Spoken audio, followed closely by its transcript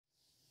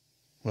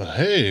Well,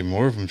 hey,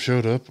 more of them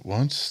showed up at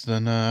once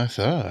than I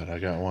thought. I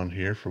got one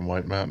here from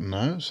White Mountain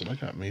Knives, and I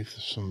got me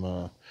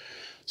some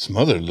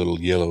other little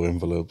yellow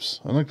envelopes.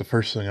 I think the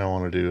first thing I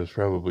want to do is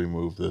probably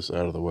move this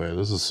out of the way.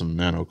 This is some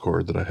nano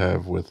cord that I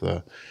have with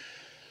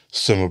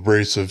some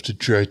abrasive to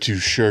try to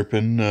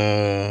sharpen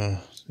a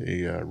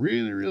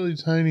really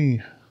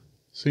tiny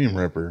seam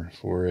ripper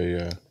for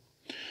a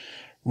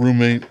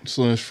roommate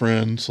slash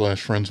friend's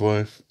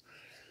wife.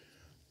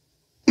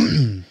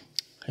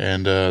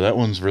 And that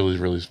one's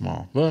really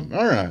small. But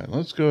all right,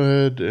 let's go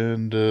ahead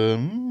and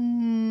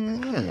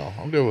I don't know.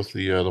 I'll go with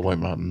the White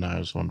Mountain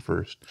Knives one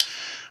first.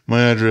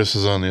 My address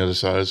is on the other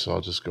side, so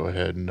I'll just go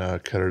ahead and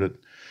cut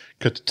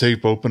the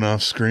tape open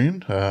off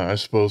screen. I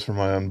suppose for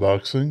my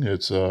unboxing,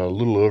 it's a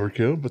little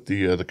overkill, but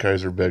the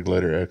Kizer Beg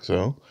Lighter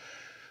XL,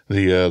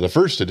 the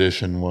first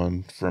edition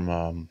one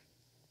from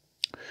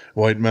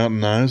White Mountain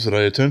Knives that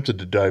I attempted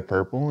to dye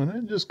purple, and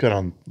it just kind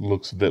of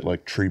looks a bit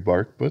like tree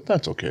bark, but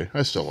that's okay.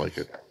 I still like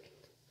it.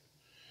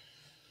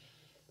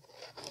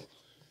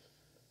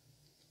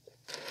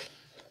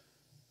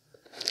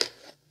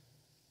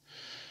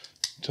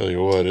 Tell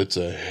you what, it's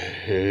a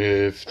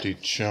hefty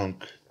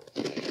chunk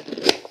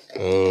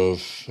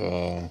of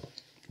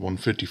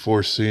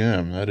 154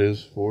 cm. That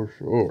is for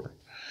sure.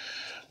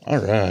 All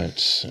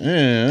right,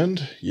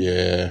 and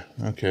yeah,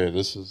 okay.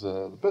 This is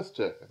the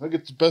Bestech. I think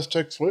it's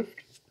Bestech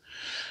Swift.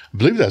 I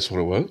believe that's what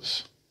it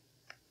was.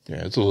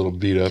 Yeah, it's a little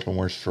beat up and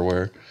worse for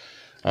wear.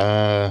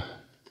 Yeah,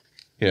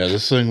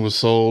 this thing was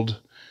sold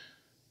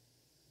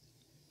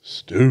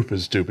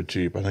stupid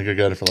cheap. I think I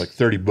got it for like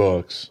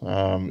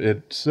 $30.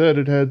 It said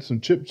it had some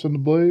chips in the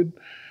blade,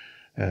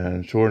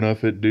 and sure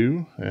enough it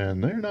do,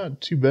 and they're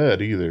not too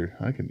bad either.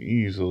 I can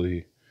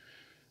easily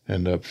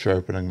end up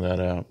sharpening that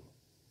out.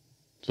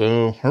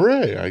 So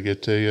hooray, I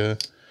get a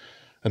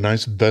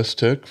nice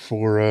Bestech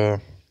for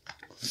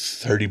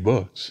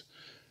 $30.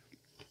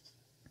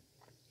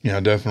 Yeah,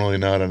 definitely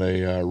not in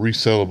a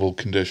resellable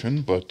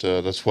condition, but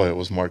that's why it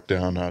was marked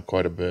down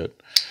quite a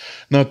bit.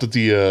 Not that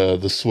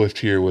the Swift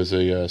here was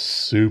a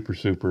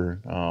super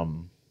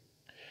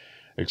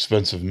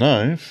expensive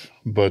knife,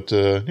 but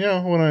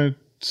yeah, when I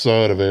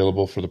saw it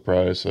available for the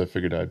price, I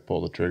figured I'd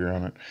pull the trigger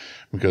on it,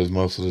 because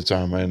most of the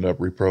time I end up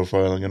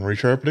reprofiling and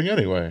resharpening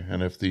anyway,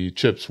 and if the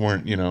chips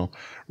weren't,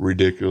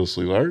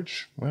 ridiculously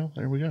large, well,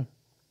 there we go.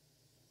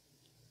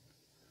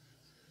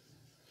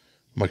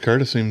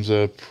 Micarta seems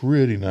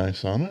pretty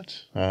nice on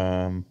it.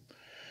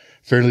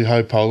 Fairly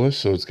high polish,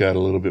 so it's got a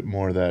little bit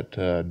more of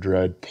that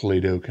dried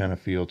Play-Doh kind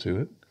of feel to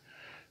it.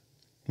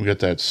 We got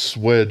that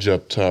swedge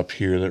up top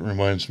here that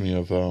reminds me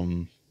of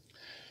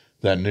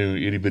that new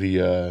itty bitty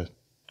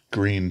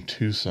green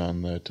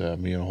TwoSun that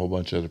me and a whole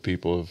bunch of other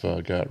people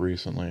have got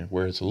recently,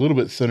 where it's a little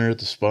bit thinner at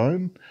the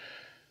spine.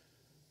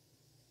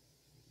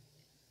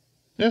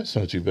 Yeah, it's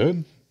not too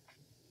bad.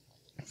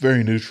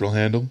 Very neutral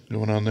handle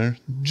going on there.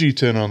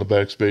 G10 on the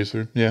back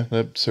spacer. Yeah,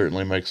 that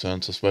certainly makes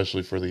sense,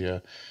 especially for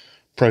the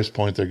price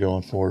point they're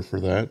going for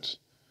that.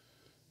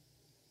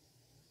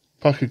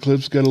 Pocket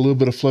clip's got a little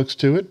bit of flex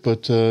to it,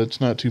 but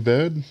it's not too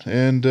bad.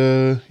 And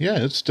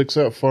yeah, it sticks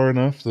out far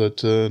enough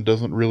that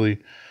doesn't really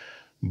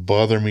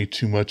bother me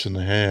too much in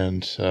the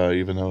hand,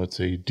 even though it's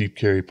a deep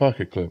carry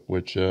pocket clip,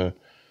 which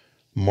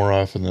more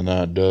often than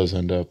not does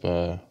end up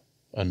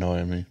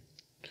annoying me.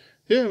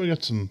 Yeah, we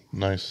got some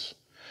nice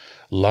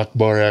lock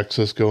bar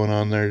access going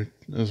on there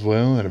as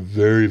well, and a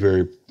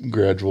very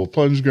gradual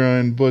plunge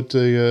grind, but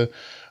a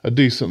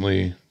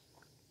decently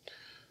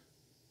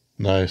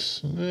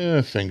nice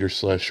finger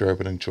slash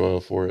sharpening choil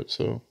for it.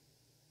 So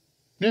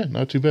yeah,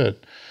 not too bad.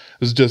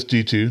 This is just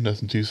D2,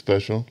 nothing too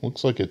special.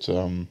 Looks like it's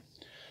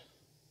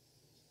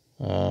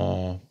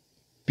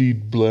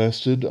bead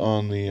blasted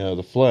on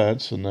the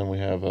flats, and then we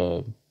have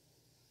the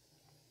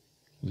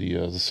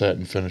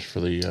satin finish for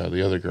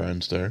the other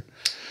grinds there.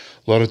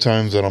 A lot of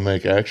times that'll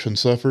make action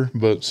suffer,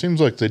 but seems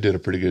like they did a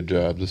pretty good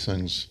job. This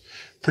thing's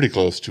pretty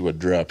close to a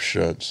drop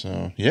shut,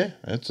 so yeah,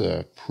 that's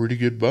a pretty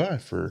good buy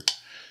for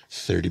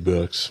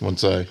 $30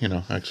 once I,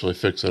 actually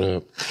fix it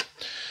up.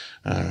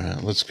 All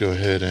right, let's go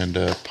ahead and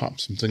pop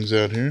some things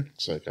out here.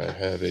 Looks like I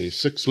have a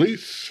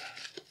SixLeaf.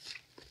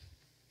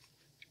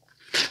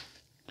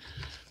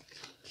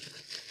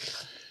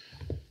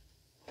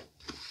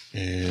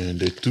 And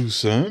a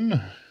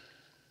TwoSun.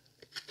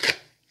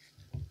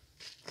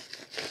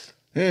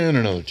 And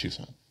another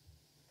TwoSun.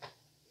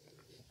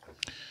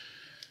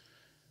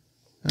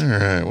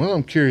 Alright, well,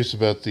 I'm curious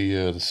about the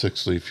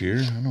SixLeaf here.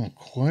 I don't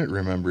quite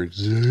remember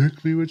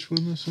exactly which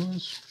one this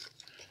was.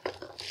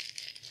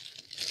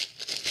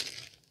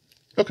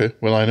 Okay,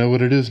 well, I know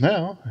what it is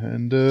now,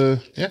 and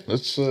yeah,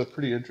 that's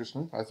pretty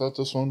interesting. I thought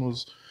this one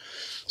was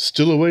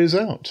still a ways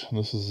out.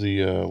 This is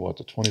the,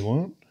 the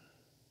 21?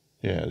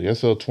 Yeah, the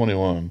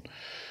SL-21.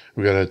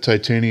 We got a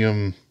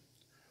titanium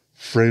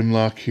frame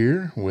lock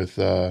here with,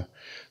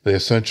 they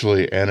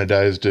essentially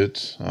anodized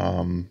it,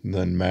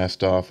 then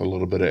masked off a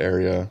little bit of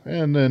area,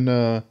 and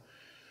then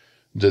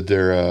did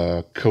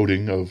their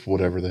coating of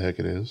whatever the heck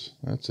it is.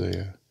 That's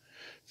a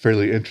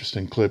fairly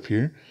interesting clip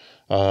here.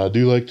 I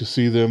do like to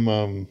see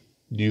them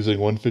using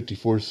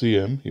 154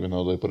 cm, even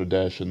though they put a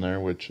dash in there,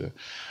 which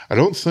I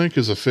don't think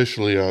is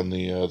officially on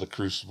the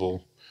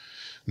Crucible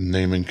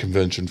naming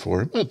convention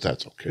for it, but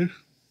that's okay.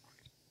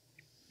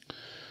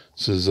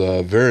 This is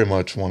very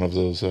much one of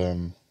those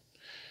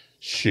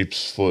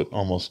sheep's foot,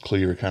 almost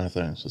clear kind of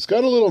things. It's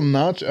got a little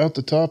notch out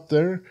the top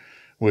there,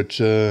 which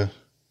to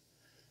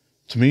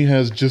me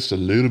has just a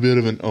little bit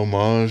of an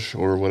homage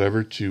or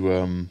whatever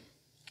to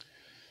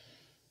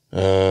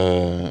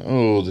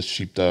the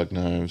sheepdog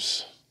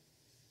knives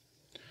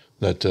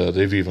that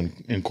they've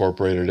even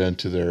incorporated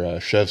into their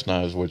chef's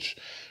knives, which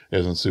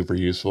isn't super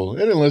useful.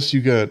 And unless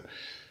you got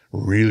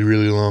really,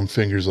 really long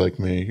fingers like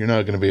me, you're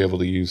not going to be able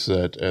to use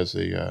that as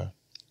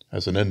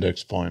an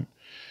index point.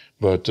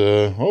 But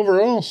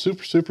overall,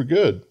 super, super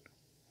good.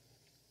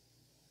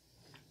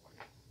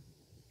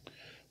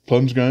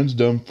 Plunge grind's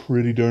done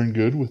pretty darn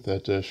good with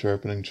that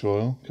sharpening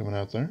choil coming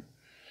out there.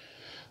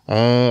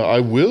 I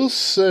will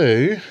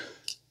say,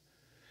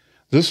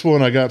 this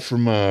one I got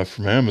from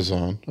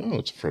Amazon. Oh,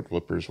 it's a front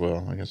flipper as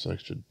well. I guess I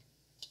should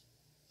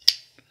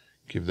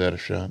give that a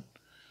shot.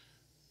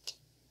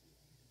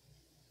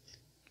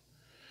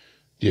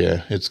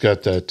 Yeah, it's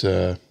got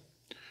that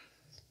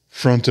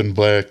front and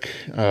black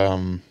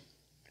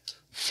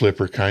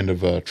flipper kind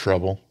of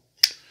trouble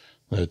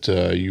that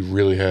you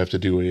really have to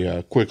do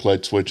a quick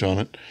light switch on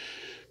it.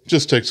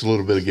 Just takes a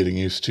little bit of getting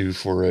used to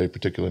for a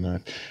particular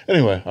knife.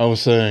 Anyway, I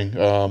was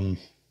saying,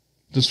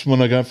 this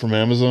one I got from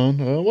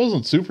Amazon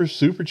wasn't super,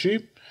 super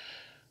cheap.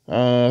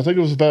 I think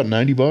it was about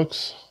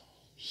 $90,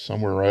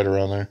 somewhere right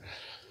around there.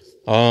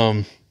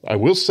 I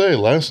will say,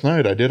 last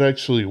night I did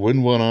actually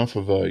win one off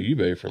of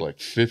eBay for like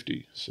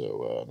 $50,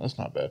 so that's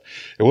not bad.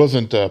 It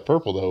wasn't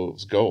purple though; it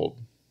was gold.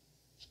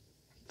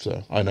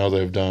 So I know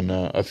they've done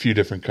a few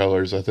different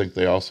colors. I think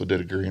they also did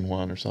a green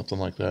one or something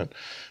like that.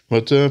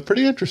 But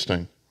pretty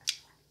interesting.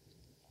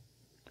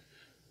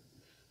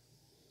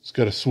 It's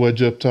got a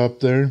swedge up top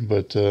there,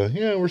 but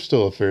yeah, we're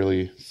still a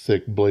fairly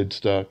thick blade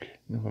stock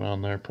going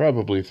on there.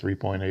 Probably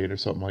 3.8 or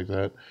something like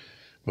that.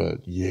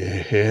 But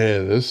yeah,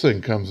 this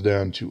thing comes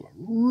down to a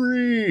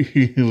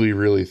really,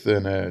 really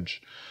thin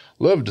edge.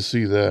 Love to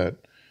see that.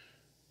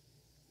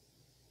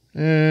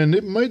 And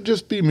it might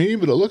just be me,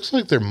 but it looks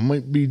like there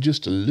might be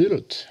just a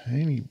little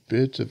tiny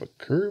bit of a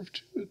curve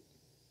to it.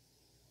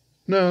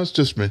 No, it's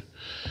just me.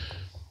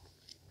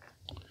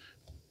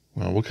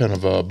 Well, what kind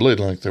of blade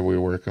length are we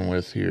working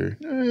with here?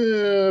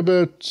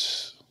 About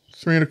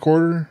 3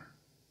 1/4.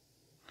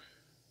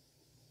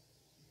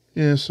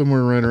 Yeah,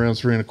 somewhere right around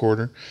 3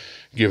 1/4,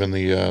 given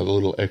the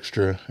little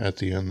extra at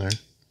the end there.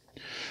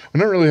 We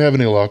don't really have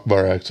any lock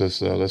bar access,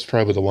 though. That's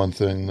probably the one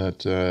thing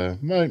that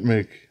might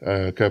make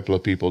a couple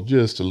of people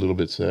just a little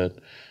bit sad.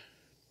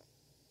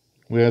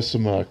 We have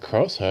some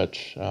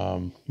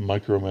crosshatch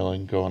micro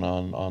milling going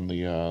on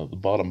the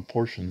bottom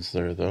portions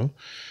there, though.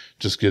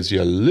 Just gives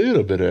you a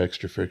little bit of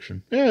extra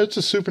friction. Yeah, it's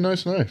a super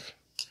nice knife.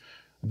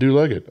 I do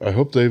like it. I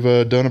hope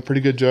they've done a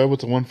pretty good job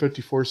with the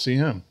 154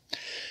 cm.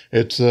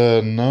 It's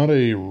not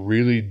a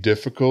really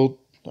difficult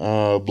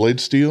blade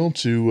steel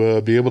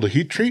to be able to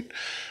heat treat,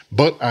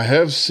 but I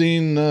have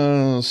seen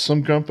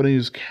some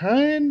companies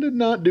kind of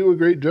not do a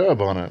great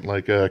job on it,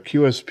 like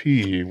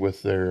QSP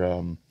with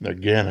their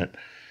Gannett.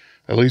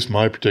 At least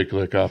my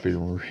particular copy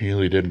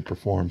really didn't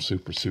perform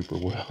super, super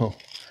well.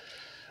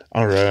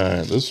 All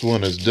right, this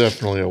one is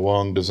definitely a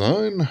Wong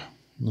design.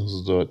 This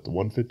is the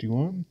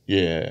 151?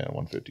 Yeah,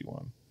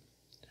 151.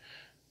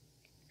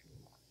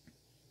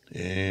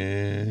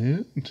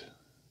 And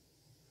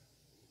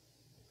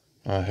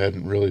I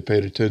hadn't really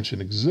paid attention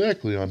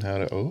exactly on how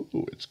to... Oh,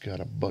 it's got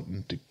a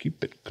button to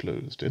keep it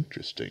closed.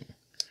 Interesting.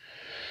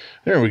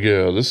 There we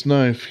go. This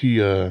knife,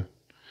 he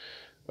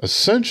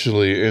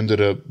essentially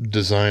ended up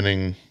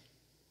designing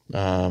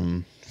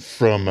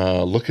from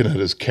looking at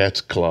his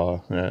cat's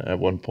claw at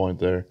one point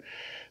there.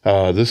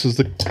 This is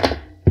the...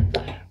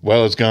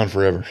 Well, it's gone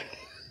forever.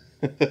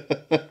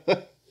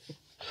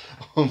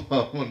 Hold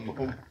on one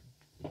moment.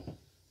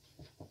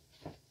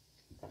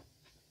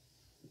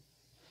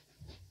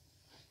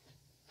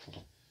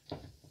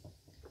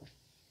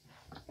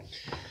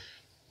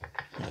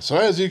 So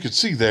as you can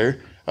see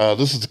there,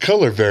 this is the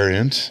color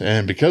variant,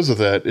 and because of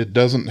that, it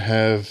doesn't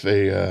have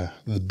the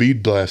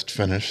bead blast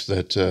finish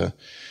that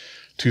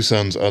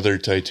TwoSun's other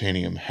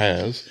titanium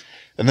has,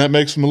 and that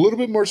makes them a little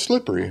bit more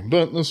slippery.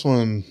 But this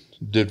one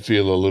did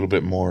feel a little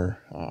bit more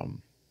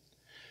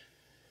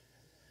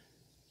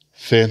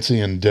fancy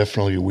and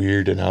definitely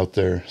weird and out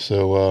there.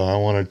 So I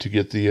wanted to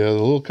get the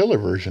little color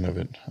version of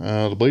it.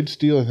 The blade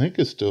steel, I think,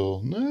 is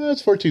still...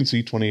 it's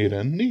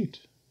 14C28N. Neat.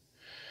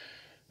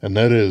 And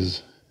that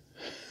is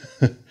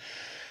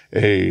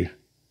a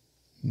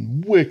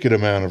wicked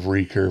amount of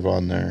recurve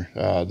on there.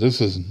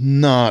 This is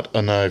not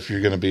a knife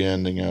you're going to be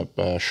ending up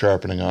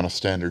sharpening on a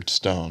standard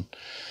stone.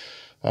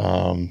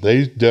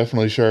 They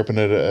definitely sharpen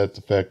it at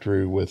the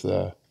factory with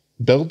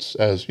belts,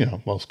 as you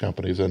know most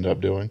companies end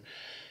up doing.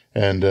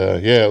 And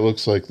yeah, it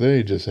looks like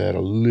they just had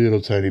a little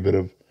tiny bit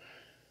of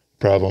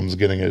problems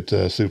getting it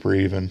super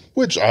even,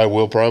 which I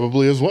will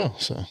probably as well.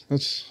 So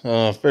that's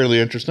fairly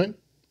interesting.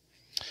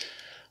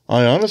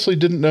 I honestly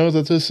didn't know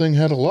that this thing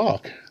had a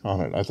lock on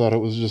it. I thought it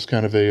was just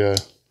kind of a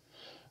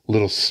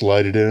little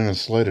slide it in and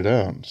slide it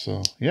out.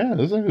 So yeah,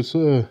 this thing is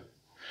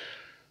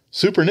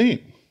super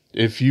neat.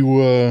 If you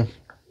were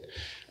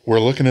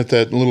looking at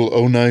that little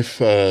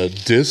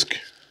Oknife disc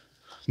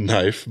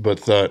knife, but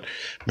thought,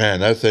 man,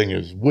 that thing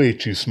is way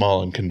too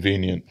small and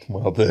convenient,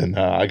 well then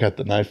I got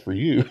the knife for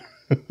you.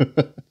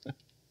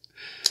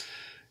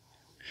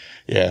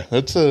 Yeah,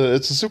 it's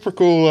a super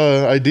cool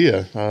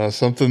idea.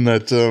 Something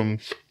that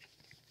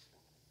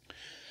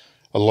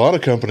a lot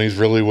of companies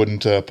really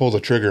wouldn't pull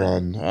the trigger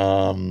on.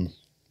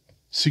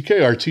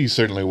 CKRT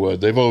certainly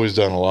would. They've always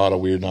done a lot of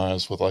weird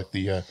knives with like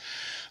the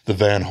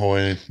Van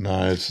Hoy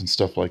knives and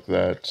stuff like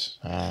that.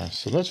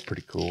 So that's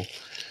pretty cool.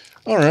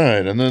 All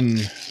right, and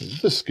then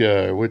this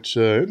guy, which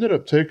ended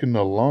up taking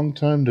a long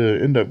time to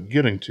end up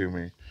getting to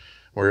me.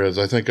 Whereas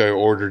I think I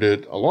ordered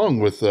it along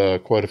with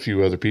quite a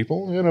few other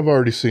people, and I've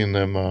already seen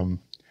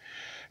them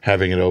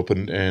having it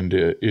open and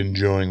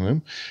enjoying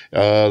them.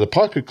 The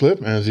pocket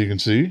clip, as you can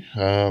see,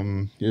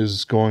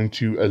 is going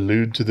to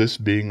allude to this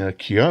being a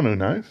Keanu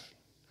knife,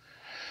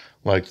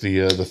 like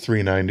the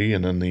 390,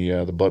 and then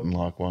the button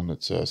lock one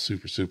that's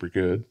super, super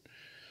good.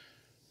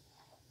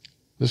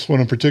 This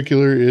one in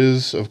particular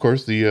is, of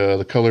course,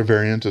 the color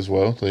variant as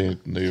well. They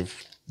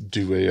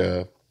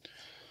do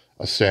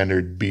a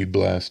standard bead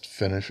blast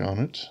finish on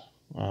it,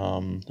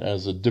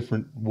 as a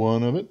different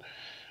one of it.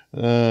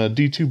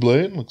 D2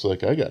 blade, looks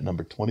like I got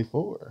number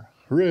 24.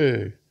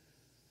 Hooray!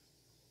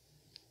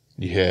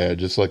 Yeah,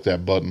 just like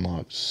that button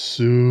lock.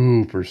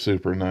 Super,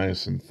 super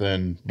nice and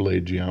thin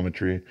blade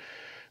geometry.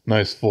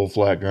 Nice full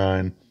flat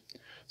grind.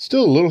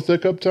 Still a little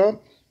thick up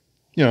top.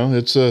 You know,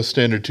 it's a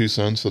standard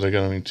TwoSun, so they're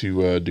going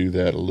to do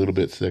that a little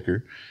bit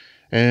thicker.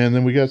 And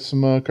then we got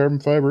some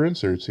carbon fiber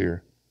inserts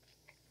here.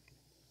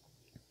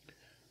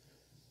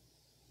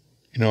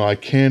 You know, I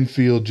can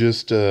feel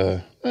just,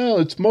 well,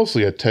 it's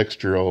mostly a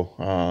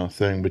textural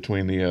thing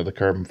between the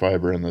carbon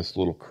fiber and this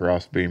little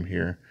cross beam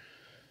here.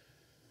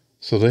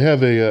 So they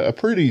have a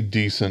pretty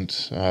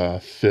decent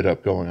fit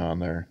up going on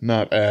there.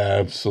 Not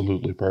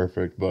absolutely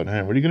perfect, but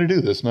hey, what are you going to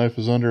do? This knife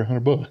is under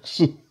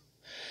 $100.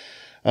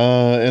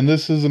 And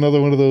this is another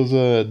one of those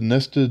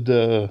nested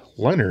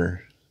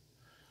liner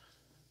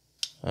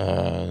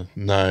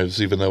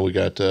knives, even though we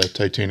got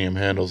titanium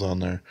handles on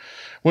there,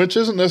 which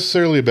isn't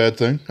necessarily a bad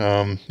thing,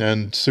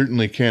 and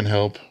certainly can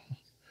help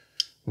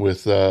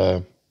with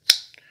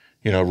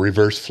you know,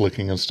 reverse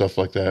flicking and stuff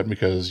like that,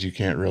 because you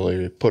can't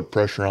really put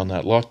pressure on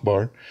that lock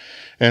bar,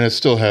 and it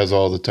still has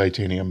all the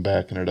titanium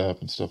backing it up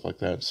and stuff like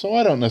that. So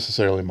I don't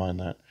necessarily mind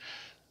that.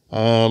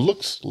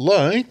 Looks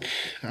like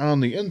on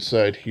the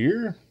inside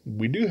here,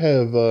 we do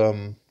have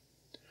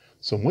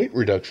some weight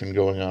reduction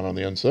going on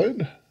the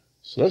inside.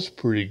 So that's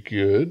pretty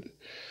good.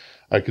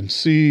 I can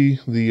see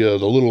the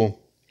little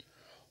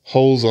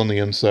holes on the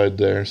inside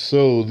there.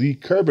 So the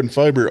carbon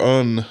fiber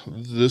on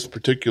this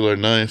particular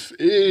knife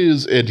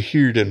is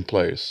adhered in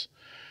place.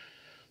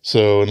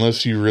 So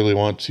unless you really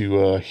want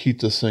to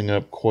heat this thing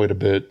up quite a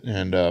bit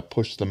and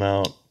push them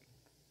out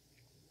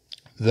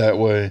that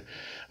way,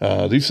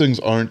 these things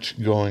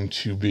aren't going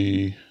to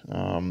be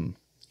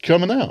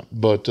coming out.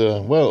 But,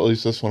 well, at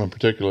least this one in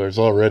particular is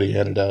already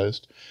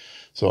anodized,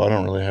 so I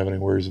don't really have any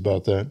worries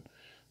about that.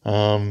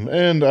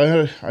 And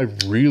I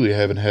really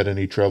haven't had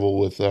any trouble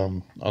with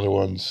other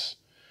ones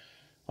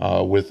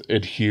with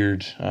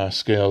adhered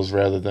scales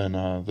rather than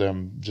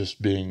them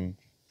just being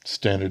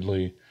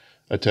standardly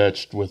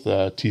attached with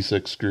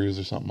T6 screws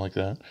or something like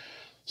that.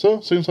 So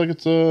it seems like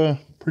it's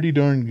pretty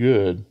darn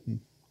good.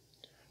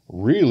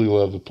 Really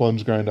love the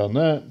plunge grind on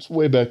that. It's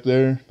way back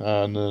there,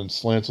 and then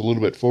slants a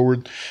little bit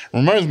forward.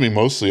 Reminds me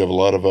mostly of a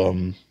lot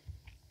of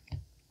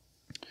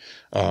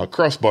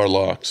crossbar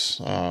locks,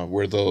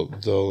 where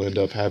they'll end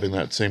up having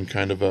that same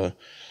kind of a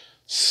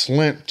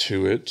slant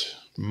to it,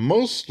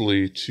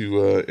 mostly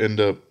to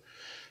end up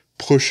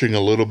pushing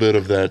a little bit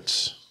of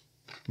that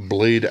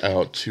blade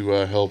out to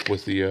help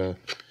with the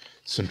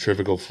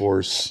centrifugal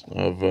force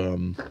of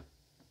you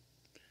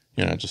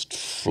know, just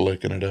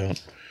flicking it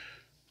out.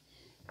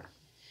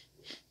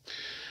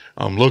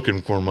 I'm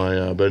looking for my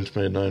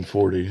Benchmade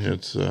 940.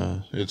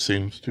 It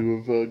seems to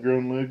have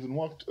grown legs and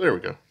walked. There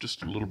we go,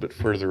 just a little bit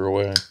further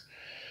away.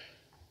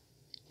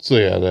 So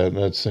yeah,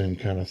 that same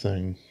kind of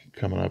thing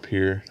coming up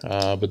here.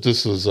 But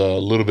this is a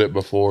little bit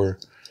before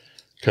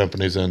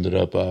companies ended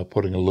up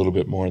putting a little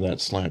bit more of that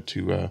slant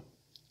to,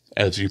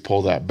 as you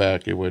pull that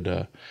back, it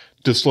would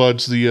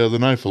dislodge the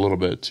knife a little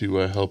bit to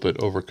help it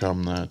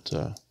overcome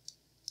that,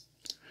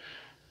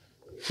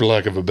 for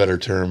lack of a better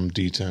term,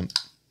 detent.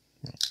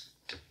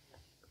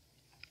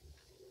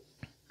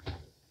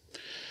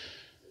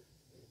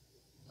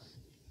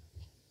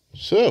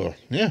 So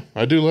yeah,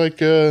 I do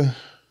like everything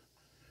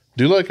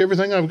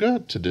I've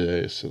got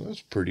today, so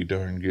that's pretty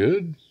darn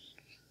good.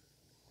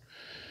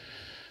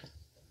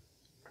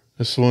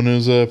 This one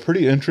is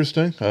pretty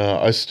interesting.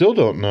 I still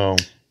don't know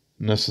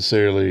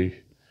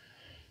necessarily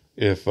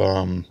if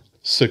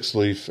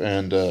SixLeaf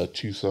and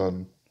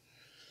TwoSun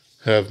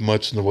have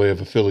much in the way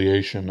of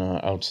affiliation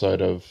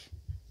outside of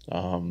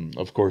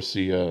Of course,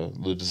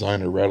 the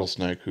designer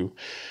Rattlesnake, who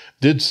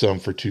did some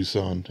for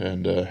TwoSun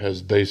and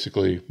has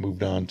basically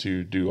moved on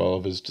to do all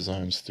of his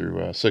designs through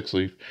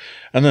SixLeaf,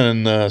 and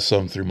then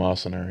some through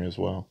Masalong as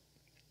well.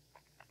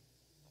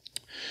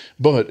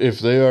 But if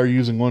they are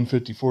using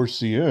 154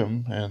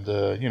 cm and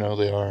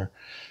they are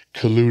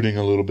colluding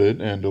a little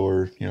bit and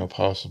or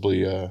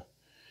possibly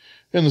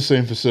in the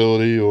same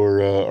facility or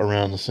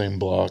around the same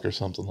block or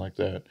something like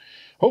that,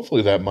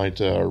 hopefully that might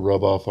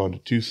rub off onto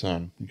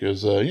TwoSun,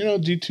 because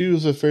D2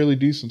 is a fairly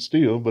decent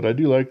steel, but I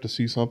do like to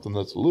see something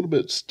that's a little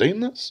bit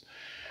stainless,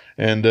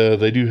 and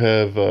they do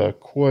have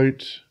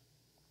quite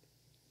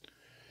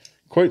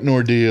an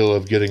ordeal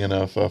of getting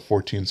enough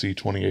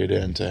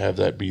 14C28N to have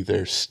that be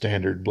their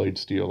standard blade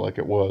steel like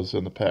it was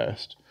in the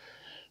past.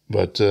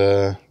 But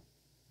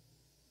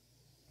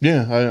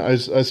yeah, I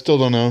still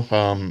don't know.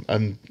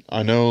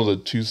 I know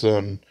that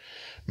TwoSun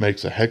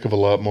makes a heck of a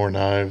lot more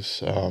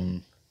knives,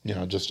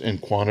 just in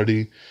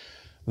quantity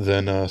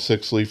than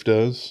SixLeaf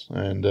does,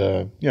 and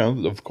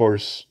of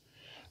course,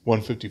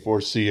 154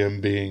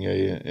 cm being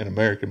an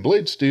American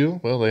blade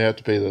steel, well, they have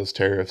to pay those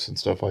tariffs and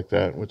stuff like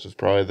that, which is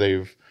probably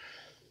they've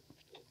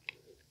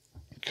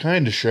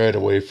kind of shied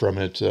away from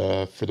it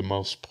for the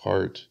most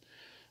part.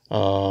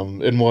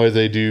 And why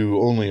they do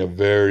only a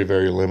very,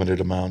 very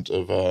limited amount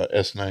of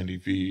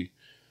S90V.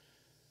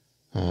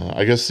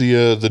 I guess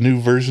the new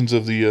versions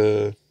of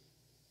the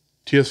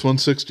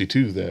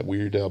TS162, that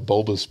weird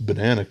bulbous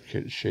banana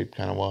shaped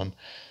kind of one,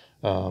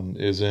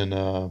 is in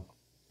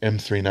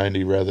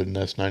M390 rather than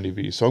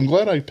S90V. So I'm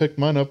glad I picked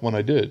mine up when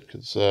I did,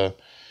 because I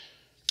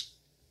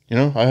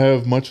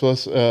have much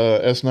less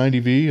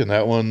S90V, and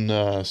that one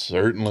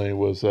certainly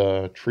was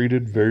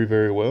treated very,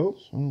 very well.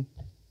 So,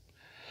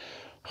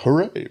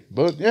 hooray!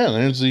 But yeah,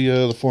 there's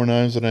the four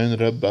knives that I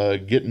ended up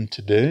getting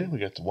today. We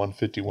got the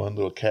 151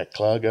 little cat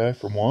claw guy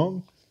from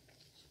Wong.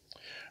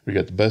 We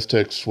got the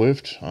Bestech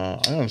Swift. I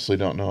honestly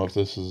don't know if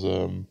this is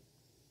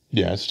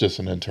it's just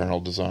an internal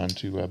design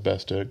to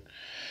Bestech.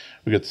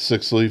 We got the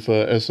SixLeaf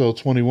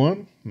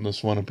SL-21.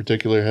 This one in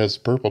particular has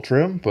purple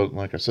trim, but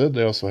like I said,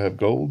 they also have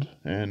gold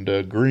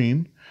and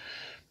green.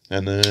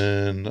 And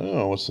then,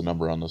 what's the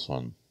number on this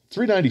one?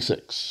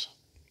 396.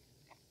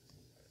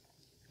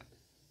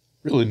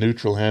 Really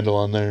neutral handle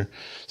on there.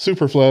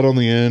 Super flat on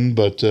the end,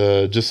 but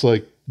just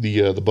like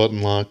the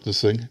button lock,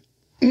 this thing,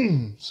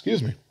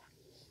 excuse me.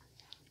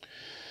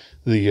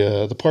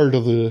 The part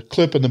of the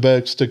clip in the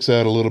back sticks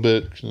out a little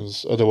bit,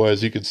 because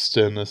otherwise you could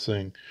stand this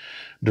thing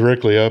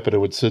directly up and it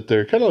would sit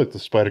there, kind of like the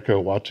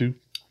Spyderco Watu.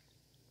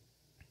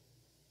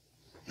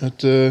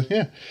 But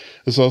yeah,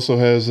 this also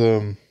has,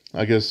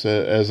 I guess,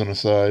 as an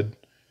aside,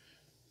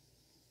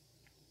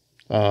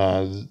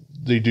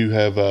 they do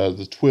have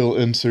the twill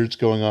inserts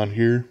going on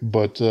here,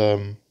 but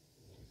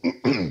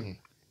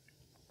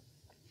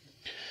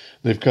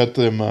they've cut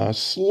them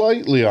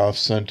slightly off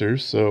center,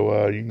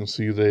 so you can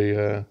see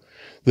they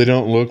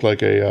don't look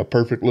like a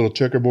perfect little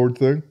checkerboard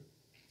thing.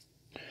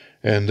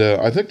 And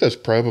I think that's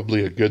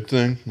probably a good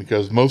thing,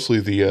 because mostly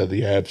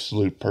the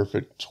absolute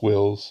perfect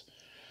twills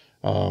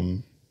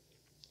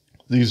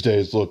these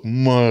days look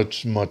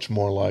much, much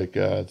more like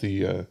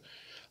the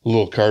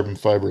little carbon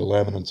fiber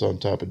laminates on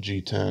top of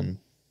G10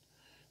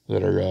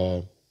 that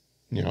are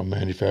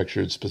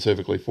manufactured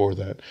specifically for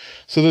that.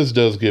 So this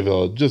does give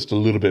just a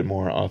little bit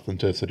more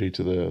authenticity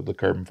to the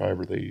carbon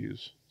fiber they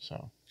use.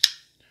 So,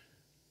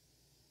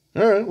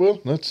 all right,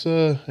 well, that's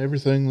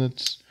everything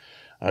that's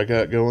I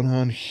got going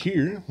on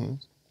here. A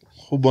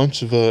whole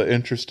bunch of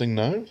interesting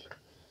knives.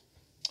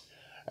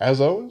 As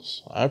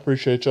always, I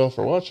appreciate y'all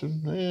for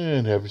watching,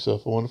 and have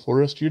yourself a wonderful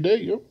rest of your day,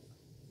 yo.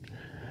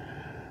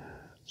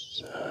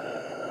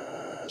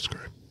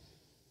 Subscribe.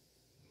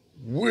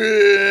 Well,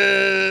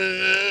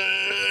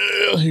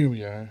 here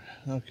we are.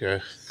 Okay.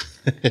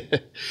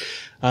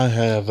 I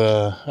have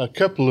a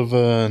couple of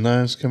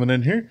knives coming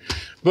in here,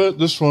 but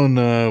this one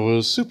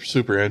was super,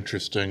 super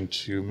interesting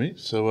to me,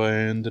 so I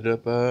ended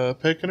up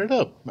picking it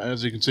up.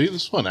 As you can see,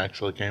 this one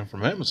actually came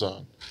from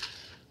Amazon.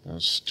 A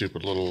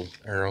stupid little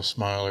arrow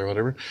smile or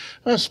whatever.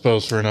 I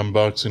suppose for an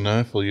unboxing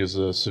knife, we'll use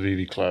a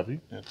Civivi Clavi.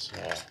 It's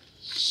a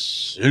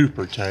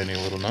super tiny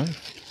little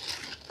knife.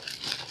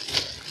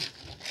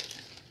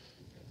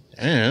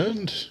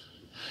 And,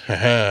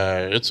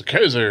 it's a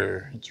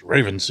Kizer. It's a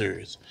Raven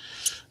series.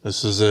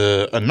 This is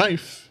a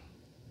knife.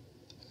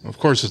 Of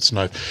course it's a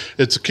knife.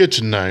 It's a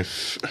kitchen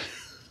knife.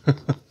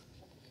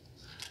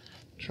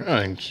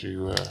 Trying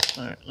to,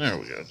 there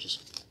we go.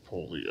 Just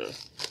pull the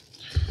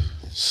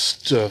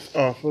stuff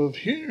off of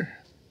here.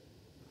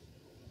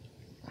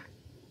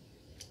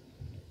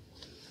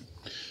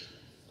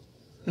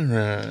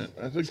 Alright,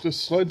 I think this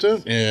slides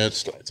out. Yeah, it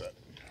slides out.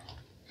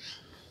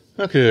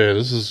 Okay,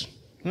 this is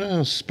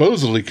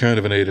supposedly kind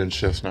of an 8-inch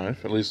chef's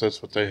knife. At least that's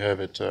what they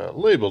have it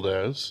labeled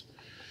as.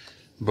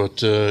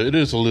 But it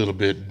is a little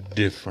bit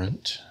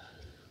different.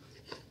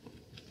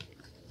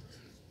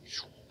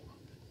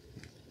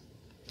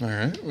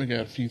 Alright, we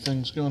got a few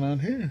things going on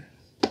here.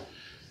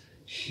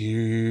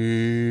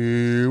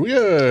 Here we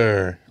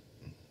are.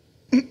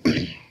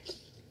 And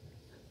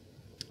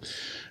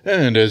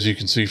And as you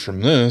can see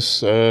from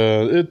this,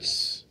 yeah,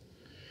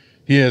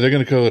 they're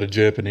going to call it a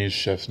Japanese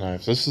chef's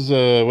knife. This is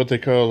what they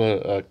call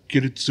a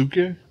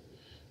Kiritsuke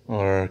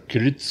or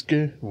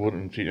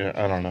Kiritsuke.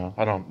 I don't know.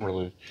 I don't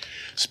really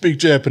speak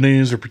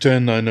Japanese or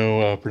pretend I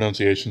know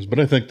pronunciations, but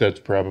I think that's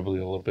probably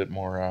a little bit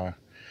more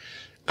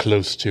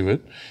close to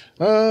it.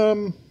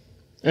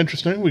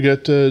 Interesting. We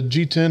got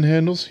G10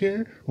 handles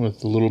here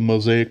with a little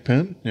mosaic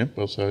pen. Yep,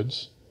 both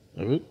sides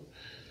of it.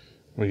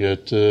 We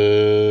got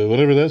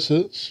whatever that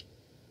says.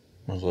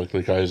 Most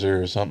likely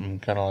Kizer or something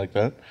kind of like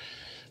that.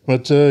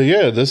 But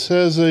yeah, this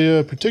has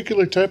a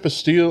particular type of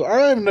steel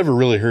I've never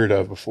really heard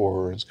of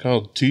before. It's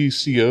called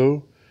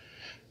TCO.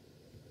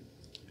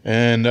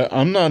 And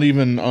I'm not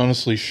even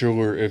honestly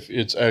sure if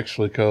it's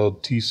actually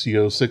called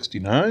TCO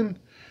 69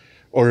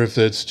 or if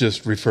that's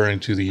just referring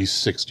to the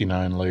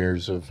 69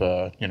 layers of,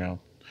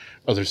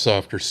 other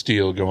softer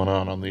steel going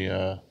on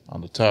the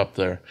top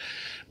there.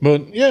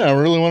 But yeah, I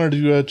really wanted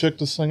to check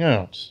this thing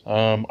out.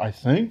 I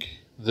think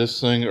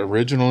this thing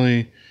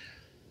originally,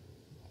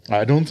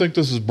 I don't think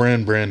this is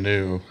brand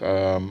new.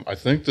 I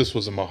think this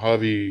was a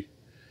Mojave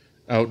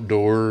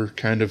outdoor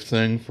kind of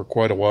thing for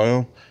quite a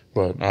while,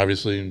 but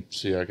obviously,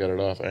 see, I got it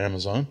off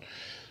Amazon.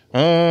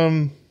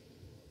 Yeah,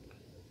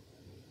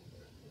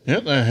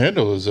 the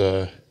handle is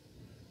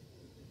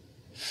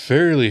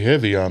fairly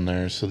heavy on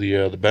there, so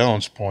the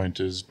balance point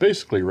is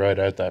basically right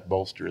at that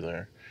bolster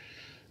there.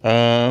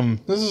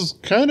 This is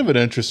kind of an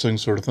interesting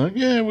sort of thing.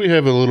 Yeah, we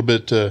have a little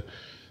bit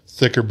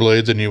thicker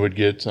blade than you would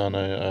get on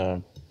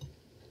a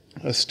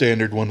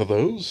standard one of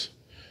those.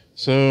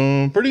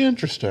 So, pretty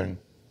interesting.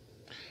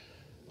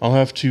 I'll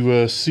have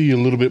to see a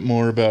little bit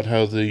more about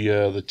how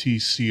the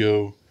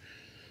TCO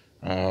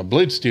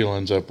blade steel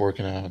ends up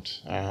working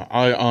out.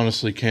 I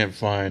honestly can't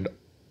find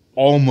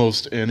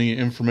almost any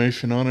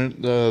information on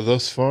it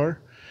thus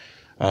far.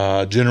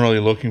 Generally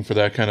looking for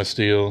that kind of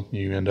steel,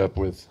 you end up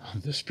with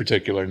this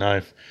particular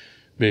knife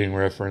being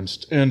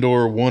referenced, and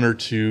or one or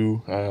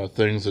two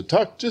things that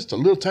talk just a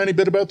little tiny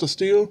bit about the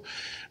steel,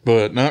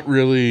 but not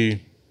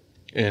really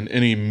in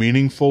any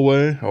meaningful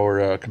way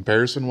or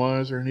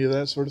comparison-wise or any of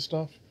that sort of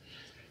stuff.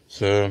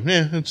 So,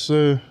 yeah, it's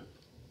we'll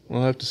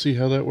have to see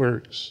how that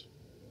works.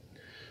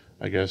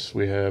 I guess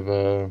we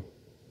have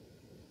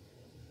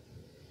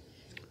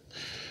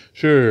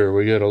sure,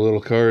 we got a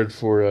little card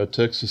for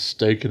Texas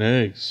steak and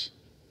eggs.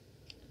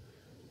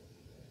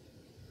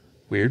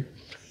 Weird.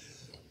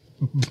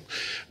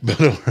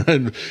 But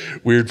alright.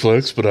 Weird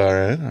flex, but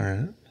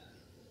alright.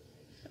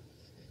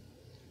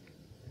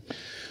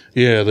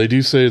 Yeah, they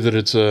do say that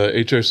it's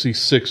HRC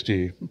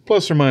 60,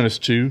 plus or minus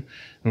 2.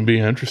 It would be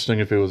interesting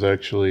if it was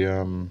actually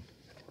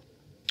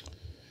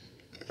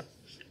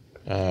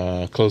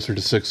closer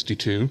to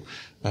 62.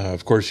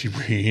 Of course, you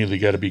really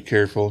got to be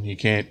careful. You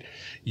can't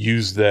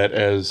use that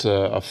as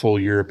a full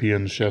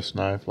European chef's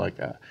knife, like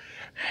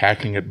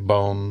hacking at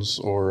bones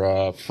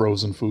or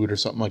frozen food or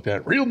something like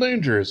that. Real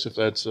dangerous if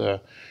that's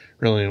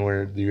really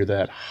where you're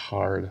that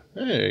hard.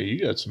 Hey, you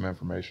got some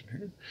information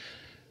here.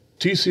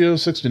 TCO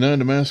 69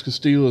 Damascus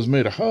steel is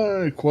made of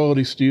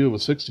high-quality steel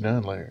with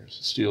 69 layers.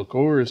 The steel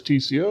core is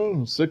TCO,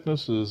 and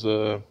thickness is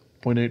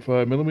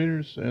 0.85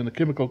 millimeters, and the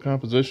chemical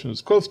composition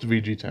is close to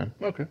VG10.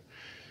 Okay.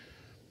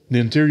 The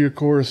interior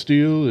core of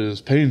steel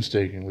is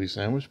painstakingly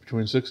sandwiched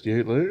between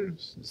 68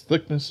 layers. The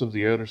thickness of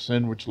the outer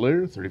sandwich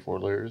layer, 34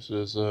 layers,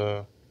 is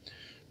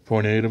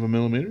 0.8 of a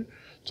millimeter.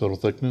 Total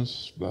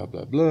thickness, blah,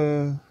 blah,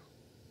 blah.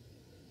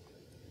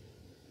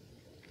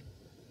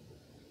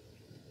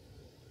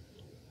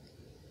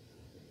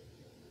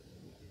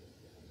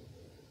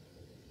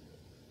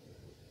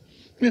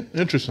 Yeah,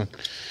 interesting.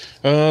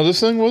 This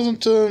thing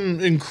wasn't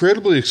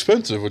incredibly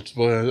expensive, which is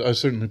why I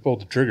certainly pulled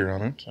the trigger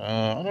on it.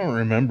 I don't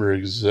remember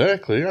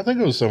exactly. I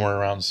think it was somewhere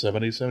around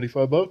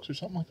 $75 or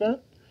something like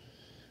that.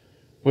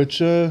 Which,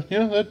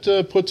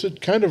 that puts it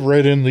kind of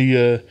right in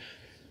the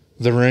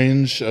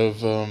range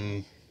of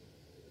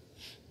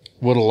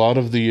what a lot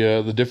of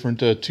the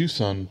different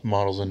TwoSun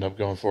models end up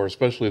going for,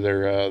 especially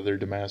their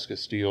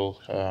Damascus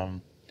steel.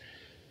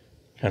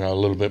 Kind of a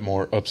little bit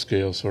more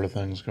upscale sort of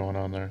things going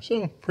on there.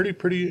 So,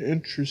 pretty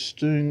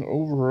interesting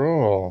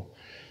overall.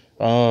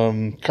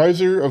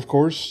 Kizer, of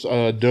course,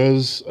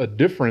 does a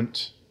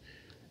different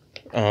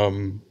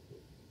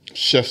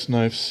chef's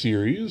knife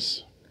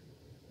series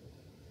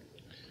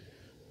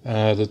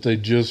that they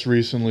just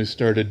recently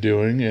started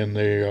doing, and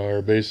they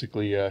are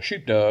basically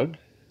sheepdog.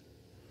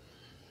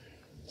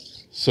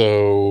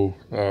 So,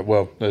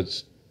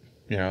 that's,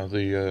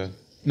 the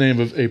name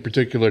of a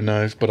particular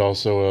knife, but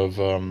also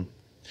of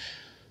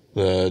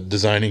the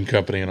designing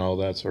company and all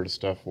that sort of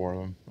stuff for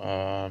them.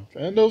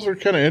 And those are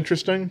kind of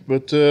interesting,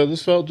 but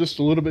this felt just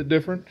a little bit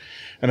different.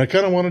 And I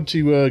kind of wanted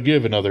to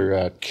give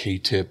another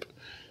K-tip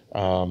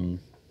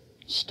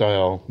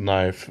style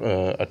knife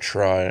a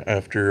try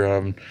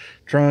after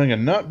trying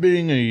and not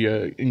being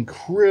a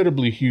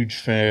incredibly huge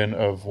fan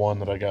of one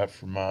that I got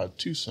from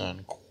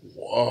TwoSun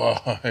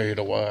quite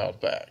a while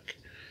back.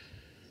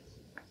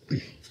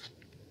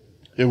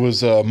 It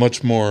was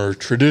much more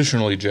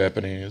traditionally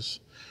Japanese.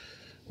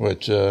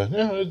 Which,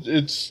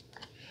 it's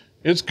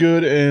It's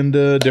good and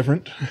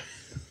different.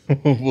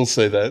 We'll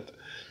say that.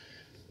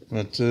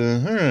 But,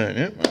 alright,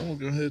 yeah, we'll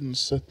go ahead and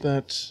set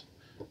that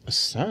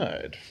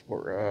aside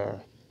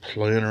for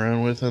playing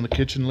around with in the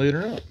kitchen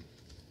later on.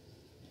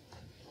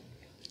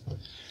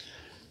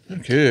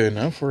 Okay,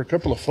 now for a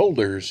couple of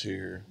folders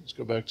here. Let's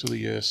go back to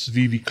the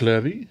Svivi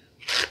Clavi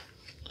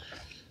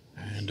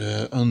and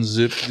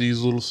unzip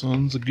these little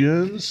sons of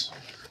guns.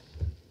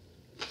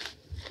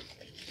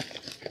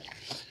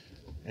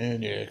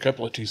 And yeah, a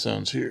couple of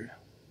TwoSuns here.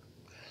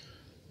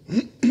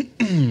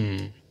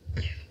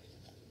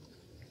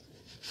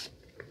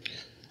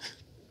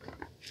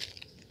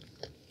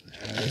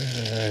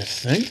 I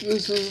think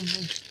this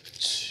is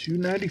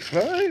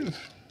 295.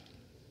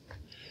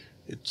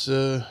 It's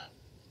got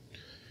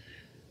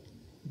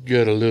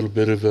a little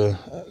bit of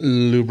a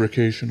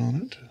lubrication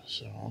on it,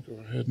 so I'll go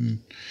ahead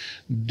and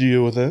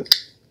deal with that.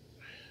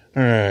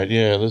 Alright,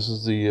 yeah, this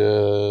is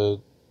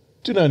the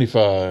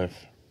 295.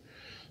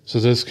 So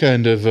this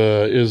kind of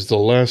is the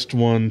last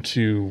one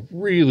to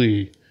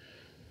really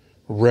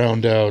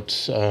round out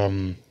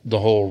the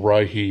whole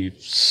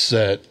Raihi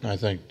set, I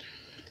think,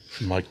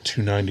 from like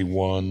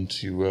 291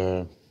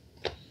 to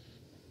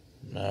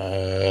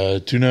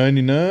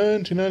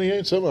 299,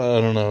 298, something, I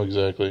don't know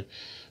exactly.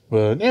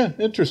 But yeah,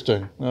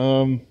 interesting.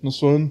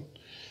 This one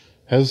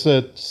has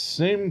that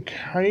same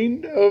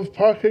kind of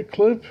pocket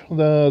clip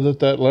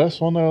that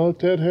last one that I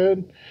looked at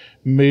had.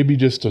 Maybe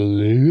just a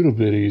little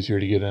bit easier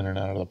to get in and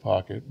out of the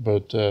pocket,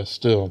 but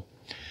still,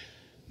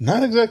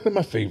 not exactly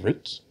my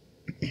favorites.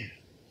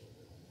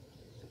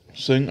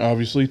 Sing,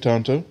 obviously,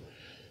 Tonto.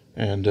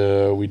 And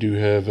we do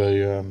have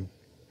a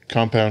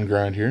compound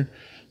grind here.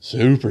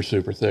 Super,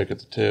 super thick at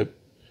the tip.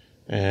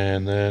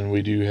 And then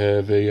we do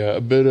have a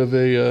bit of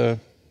a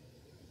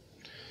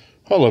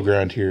hollow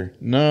grind here.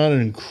 Not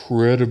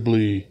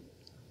incredibly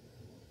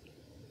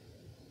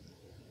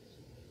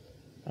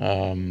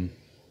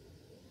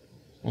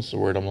what's the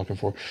word I'm looking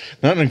for?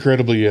 Not an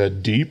incredibly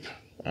deep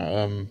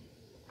hollow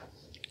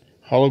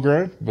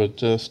grind, but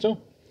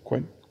still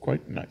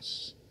quite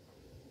nice.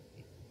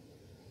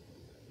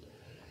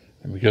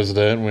 And because of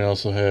that, we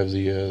also have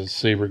the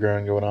saber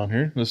grind going on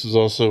here. This is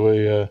also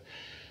a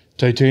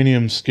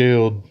titanium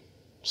scaled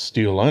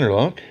steel liner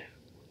lock.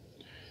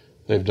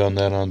 They've done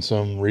that on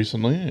some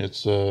recently.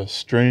 It's a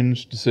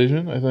strange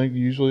decision, I think,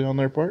 usually on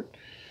their part.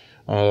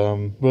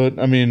 But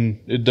I mean,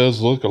 it does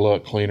look a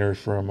lot cleaner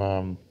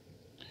from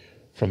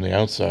the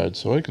outside,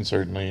 so I can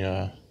certainly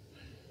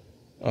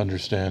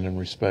understand and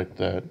respect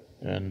that.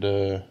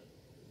 And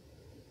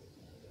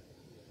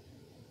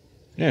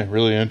yeah,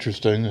 really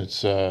interesting.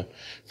 It's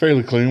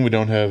fairly clean. We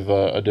don't have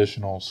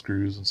additional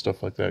screws and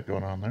stuff like that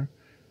going on there.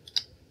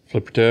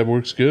 Flipper tab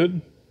works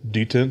good.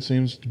 Detent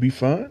seems to be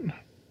fine.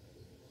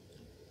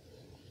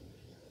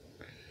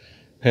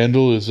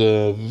 Handle is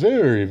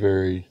very,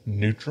 very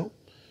neutral.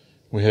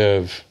 We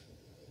have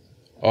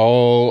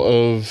all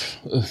of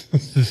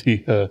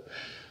the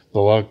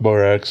lock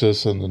bar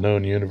access in the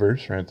known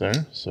universe right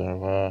there.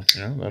 So,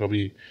 yeah, that'll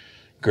be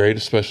great,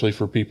 especially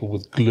for people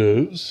with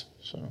gloves.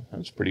 So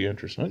that's pretty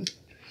interesting.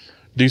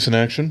 Decent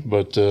action,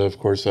 but of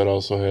course that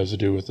also has to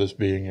do with this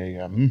being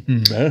a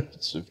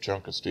massive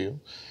chunk of steel.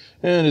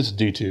 And it's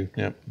D2.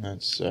 Yep,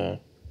 that's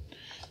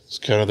it's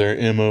kind of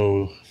their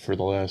MO for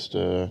the last,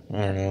 I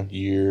don't know,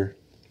 year,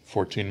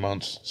 14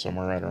 months,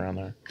 somewhere right around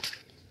there.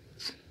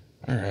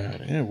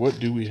 Alright, and what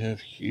do we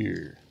have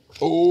here?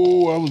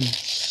 Oh, I was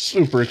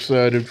super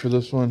excited for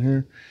this one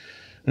here.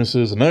 This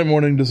is a night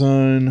morning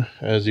design.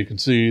 As you can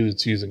see,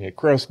 it's using a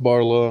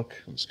crossbar lock.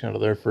 It's kind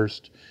of their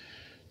first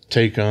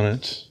take on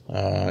it.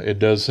 It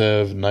does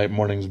have Night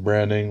Morning's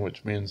branding,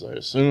 which means I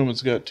assume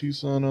it's got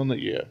TwoSun on it.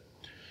 Yeah,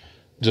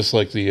 just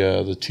like the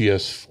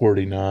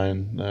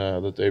TS49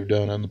 that they've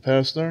done in the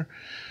past there.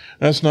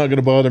 That's not going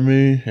to bother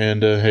me,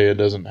 and hey, it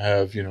doesn't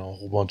have, you know, a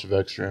whole bunch of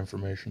extra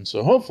information,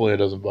 so hopefully it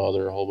doesn't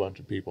bother a whole bunch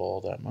of people all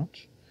that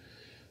much.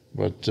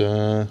 But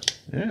yeah,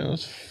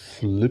 let's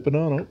flip it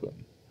on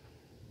open.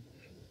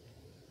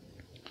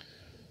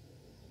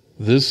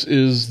 This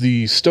is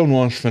the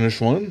stonewash finish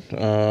one,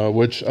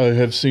 which I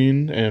have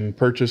seen and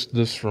purchased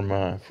this from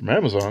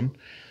Amazon,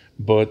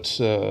 but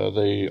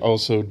they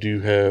also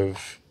do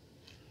have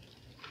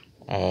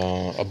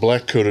a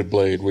black coated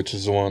blade, which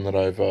is the one that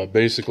I've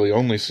basically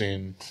only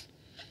seen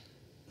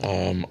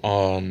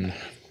on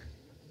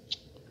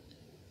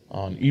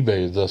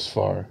eBay thus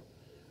far.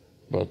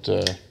 But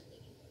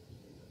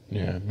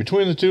yeah,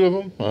 between the two of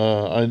them,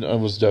 I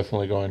was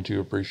definitely going to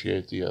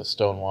appreciate the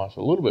stonewash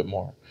a little bit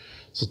more.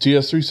 So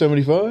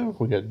TS375,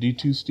 we got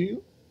D2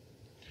 steel.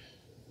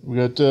 We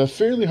got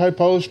fairly high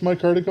polished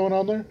micarta going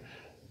on there.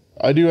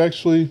 I do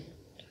actually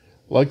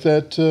like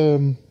that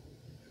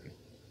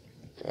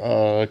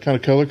kind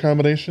of color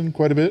combination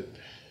quite a bit.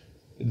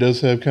 It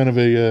does have kind of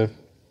a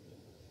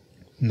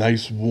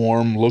nice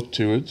warm look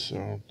to it,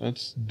 so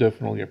that's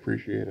definitely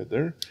appreciated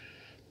there.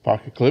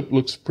 Pocket clip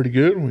looks pretty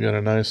good. We got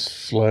a nice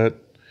flat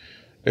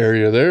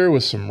area there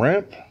with some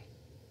ramp.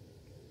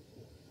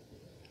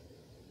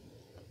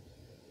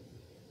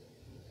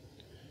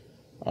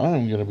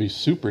 I'm going to be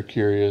super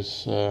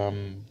curious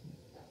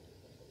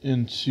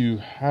into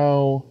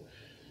how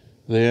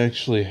they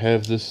actually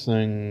have this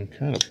thing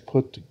kind of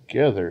put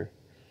together.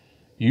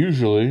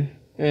 Usually,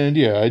 and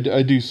yeah,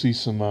 I do see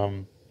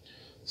some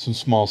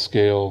small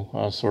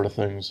scale sort of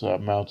things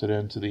mounted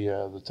into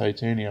the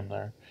titanium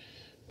there.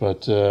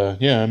 But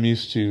yeah, I'm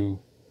used to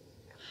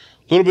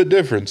a little bit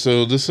different.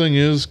 So this thing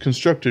is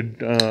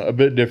constructed a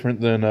bit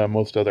different than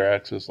most other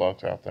access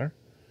locks out there,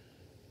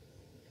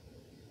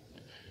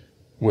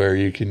 where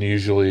you can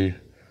usually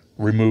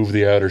remove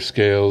the outer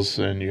scales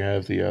and you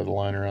have the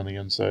liner on the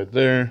inside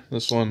there.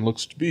 This one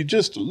looks to be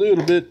just a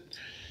little bit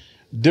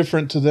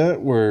different to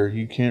that, where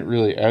you can't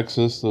really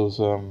access those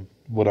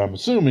what I'm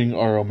assuming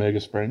are omega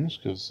springs,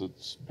 because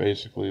it's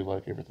basically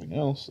like everything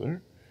else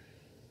there.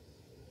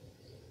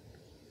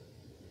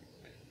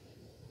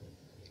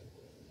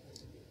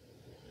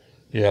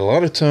 Yeah, a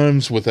lot of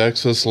times with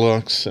access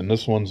locks, and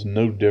this one's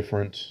no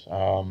different,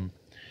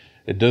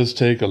 it does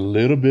take a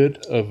little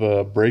bit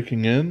of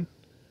breaking in.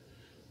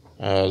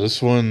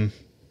 This one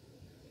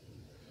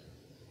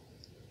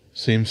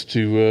seems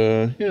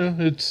to,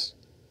 it's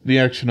the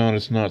action on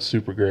it's not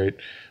super great,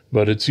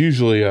 but it's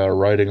usually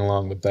riding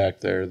along the back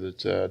there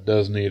that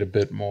does need a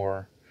bit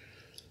more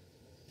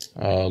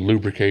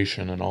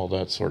lubrication and all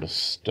that sort of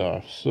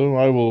stuff. So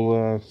I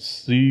will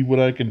see what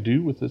I can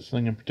do with this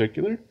thing in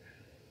particular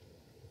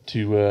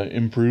to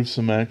improve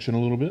some action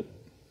a little bit.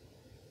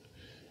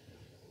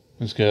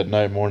 It's got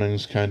night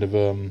mornings kind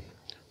of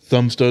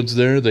thumb studs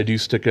there. They do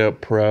stick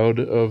out proud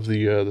of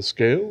the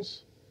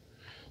scales,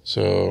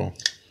 so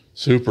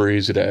super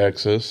easy to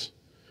access.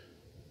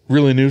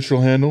 Really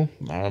neutral handle.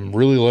 I'm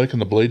really liking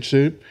the blade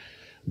shape.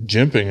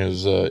 Jimping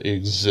is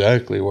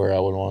exactly where I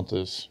would want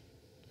this.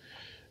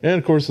 And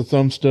of course the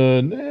thumb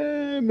stud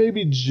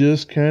maybe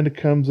just kind of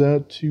comes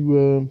out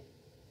to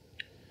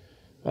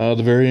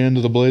the very end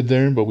of the blade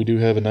there, but we do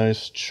have a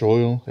nice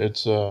choil.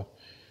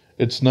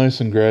 It's nice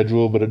and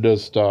gradual, but it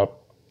does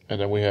stop, and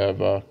then we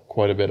have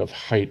quite a bit of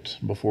height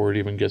before it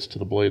even gets to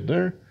the blade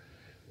there.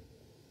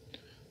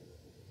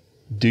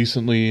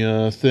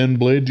 Decently thin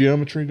blade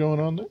geometry going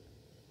on there.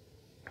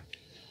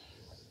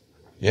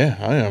 Yeah,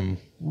 I am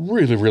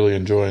really, really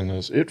enjoying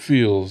this. It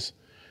feels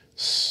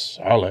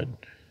solid.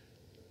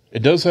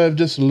 It does have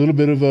just a little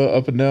bit of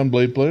up and down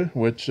blade play,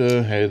 which,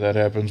 hey, that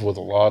happens with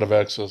a lot of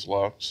access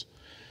locks.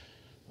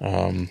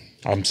 I'm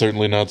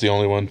certainly not the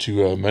only one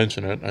to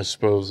mention it. I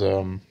suppose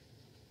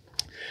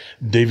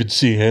David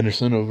C.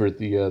 Henderson over at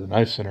the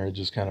Knife Center had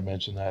just kind of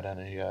mentioned that in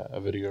a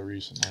video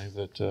recently,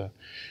 that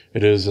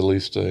it is at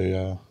least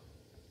a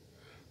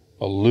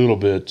little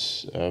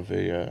bit of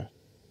a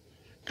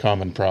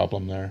common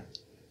problem there.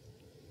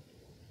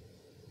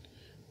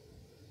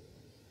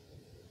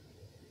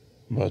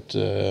 But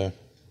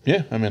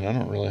yeah, I mean, I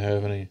don't really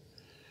have any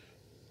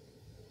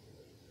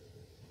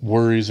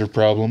worries or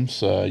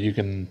problems. You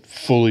can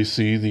fully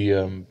see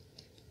the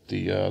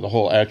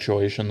whole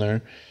actuation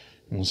there.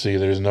 You can see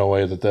there's no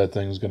way that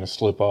thing's going to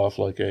slip off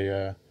like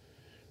a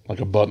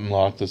button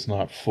lock that's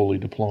not fully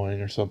deploying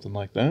or something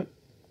like that.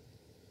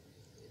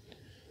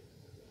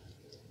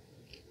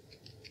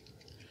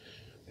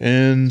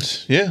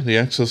 And yeah, the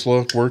access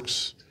lock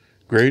works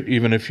great,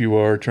 even if you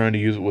are trying to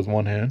use it with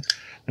one hand.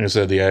 Like I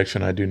said, the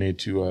action I do need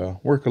to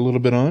work a little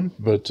bit on,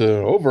 but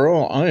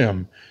overall, I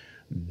am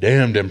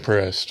damned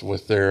impressed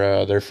with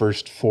their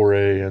first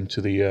foray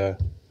into the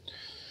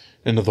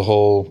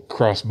whole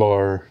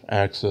crossbar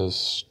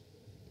access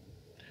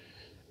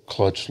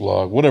clutch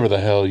lock, whatever the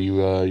hell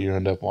you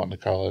end up wanting to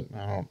call it.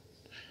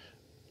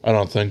 I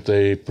don't think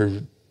they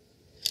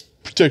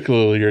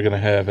particularly are going to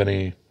have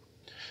any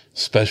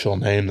special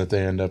name that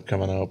they end up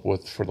coming up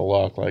with for the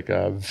lock, like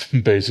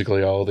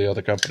basically all the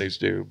other companies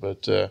do.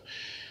 But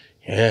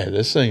yeah,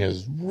 this thing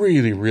is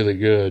really, really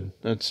good.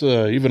 It's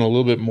even a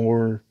little bit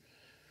more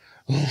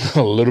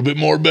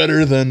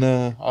better than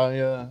I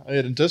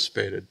had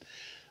anticipated.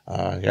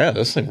 Yeah,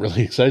 this thing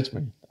really excites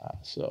me.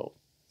 So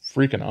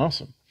freaking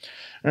awesome.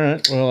 All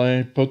right, well,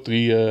 I put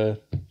the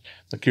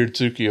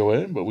Kiritsuke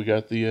away, but we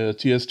got the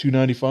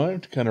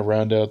TS295 to kind of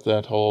round out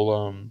that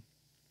whole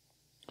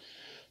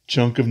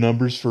chunk of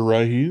numbers for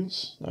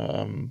Raihi's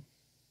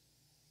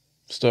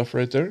stuff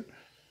right there.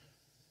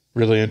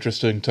 Really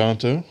interesting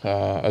Tonto,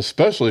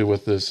 especially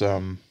with this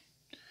kind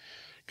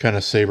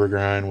of saber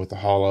grind with the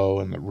hollow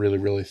and the really,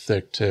 really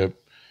thick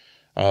tip.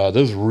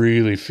 This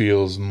really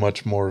feels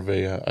much more of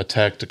a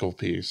tactical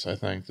piece, I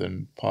think,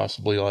 than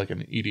possibly like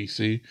an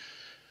EDC.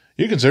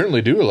 You can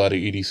certainly do a lot of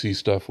EDC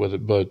stuff with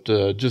it, but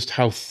just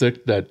how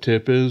thick that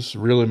tip is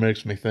really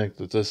makes me think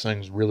that this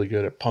thing's really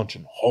good at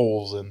punching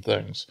holes in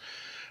things.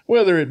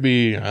 Whether it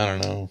be, I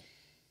don't know,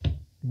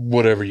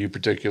 whatever you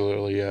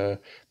particularly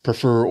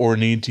prefer or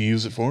need to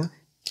use it for.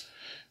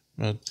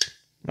 But,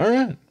 all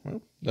right,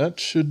 well, that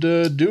should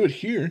do it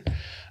here.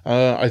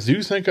 I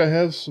do think I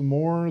have some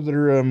more that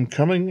are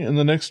coming in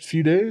the next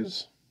few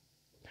days.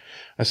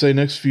 I say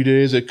next few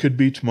days, it could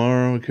be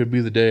tomorrow, it could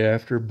be the day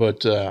after,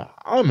 but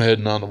I'm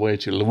heading on the way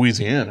to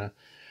Louisiana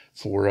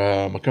for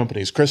my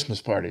company's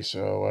Christmas party,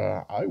 so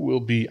I will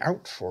be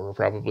out for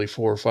probably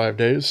 4 or 5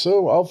 days,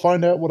 so I'll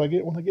find out what I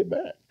get when I get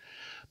back.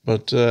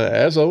 But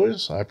as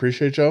always, I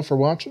appreciate y'all for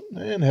watching,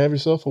 and have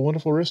yourself a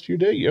wonderful rest of your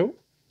day, yo.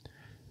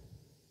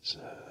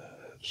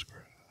 Subscribe.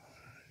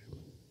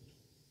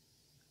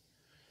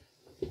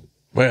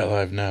 Well,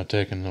 I've now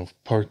taken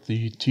apart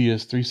the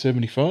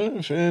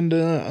TS375, and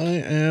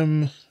I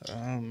am...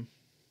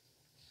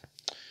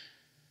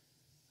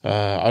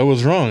 I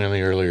was wrong in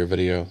the earlier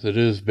video. It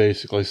is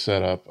basically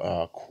set up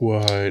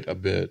quite a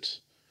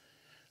bit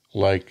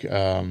like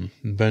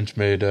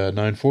Benchmade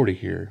 940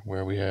 here,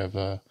 where we have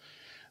the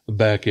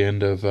back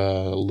end of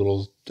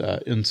little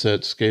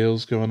inset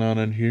scales going on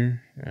in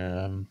here.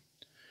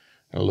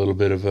 A little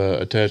bit of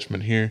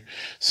attachment here.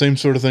 Same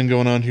sort of thing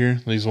going on here.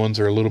 These ones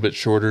are a little bit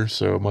shorter,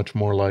 so much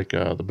more like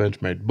the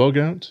Benchmade bug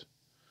out.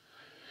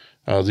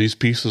 These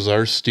pieces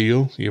are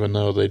steel, even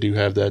though they do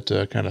have that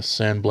kind of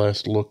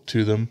sandblast look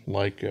to them,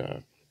 like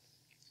the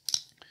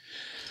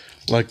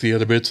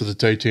other bits of the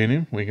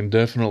titanium. We can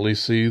definitely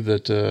see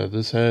that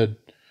this had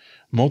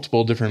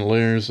multiple different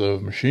layers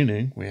of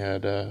machining. We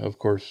had, of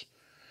course,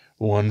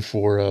 one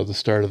for the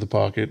start of the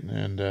pocket,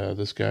 and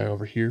this guy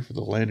over here for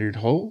the lanyard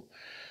hole.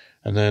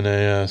 And then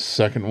a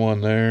second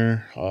one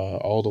there,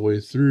 all the way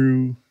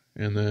through.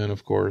 And then,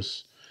 of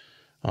course,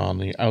 on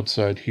the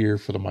outside here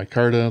for the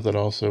micarta, that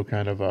also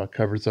kind of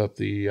covers up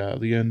the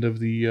end of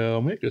the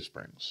Omega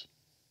springs.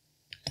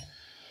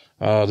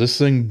 This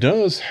thing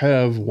does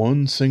have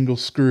one single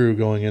screw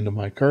going into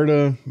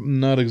micarta.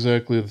 Not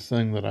exactly the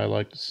thing that I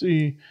like to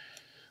see.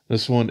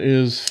 This one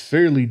is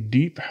fairly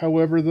deep,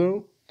 however,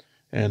 though.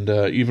 And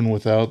even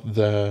without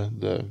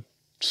the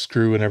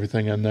screw and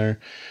everything in there,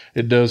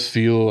 it does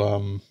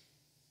feel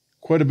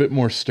quite a bit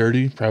more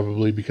sturdy,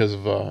 probably because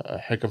of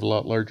a heck of a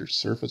lot larger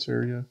surface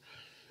area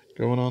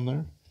going on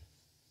there.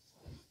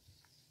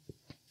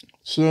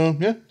 So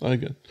yeah,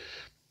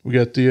 we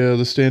got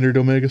the standard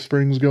Omega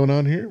springs going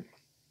on here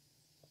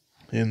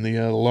in the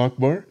lock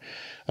bar.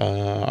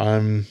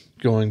 I'm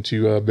going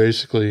to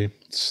basically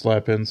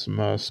slap in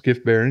some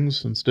skiff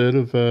bearings instead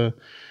of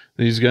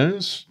these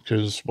guys,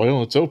 because,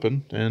 well, it's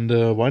open, and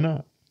why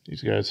not?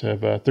 These guys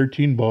have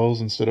 13 balls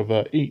instead of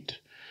 8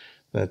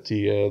 that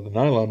the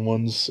nylon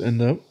ones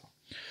end up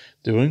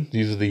doing.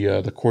 These are the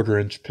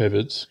 1/4-inch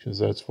pivots, because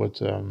that's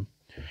what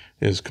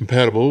is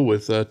compatible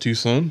with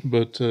TwoSun,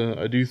 but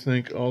I do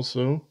think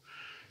also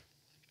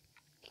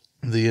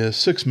the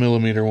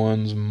 6mm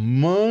ones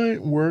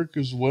might work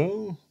as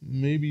well.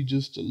 Maybe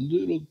just a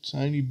little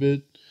tiny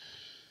bit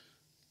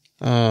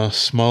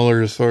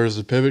smaller as far as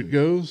the pivot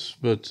goes,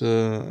 but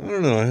I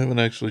don't know. I haven't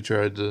actually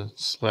tried to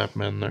slap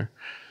them in there.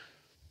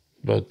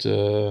 But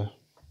yeah,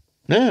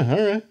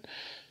 all right.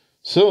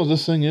 So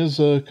this thing is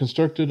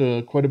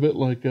constructed quite a bit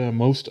like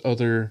most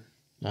other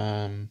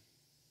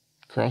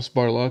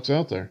crossbar locks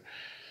out there.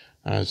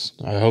 I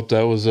hope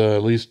that was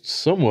at least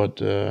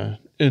somewhat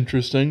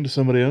interesting to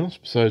somebody else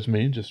besides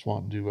me, just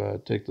wanting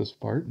to take this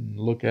apart and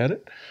look at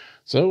it.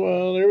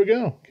 So there we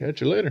go.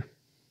 Catch you later.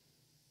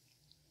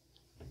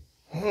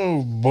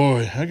 Oh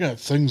boy, I got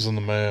things in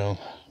the mail.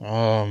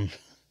 I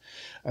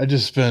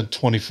just spent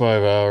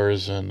 25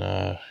 hours in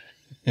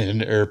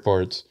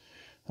airports.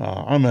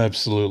 I'm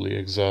absolutely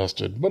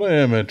exhausted, but I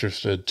am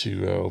interested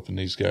to open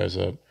these guys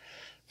up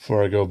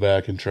before I go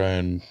back and try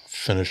and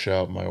finish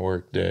out my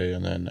work day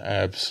and then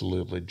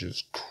absolutely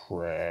just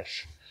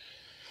crash.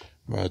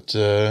 But,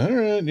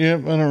 alright,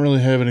 yep, I don't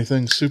really have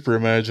anything super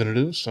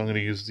imaginative, so I'm going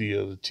to use the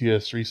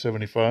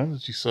TS375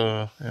 that you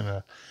saw in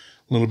a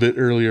little bit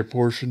earlier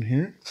portion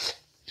here.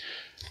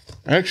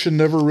 Action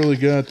never really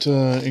got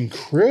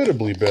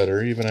incredibly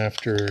better, even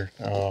after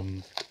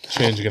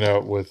changing it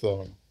out with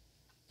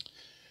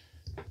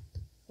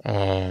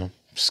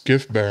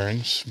skiff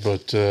bearings,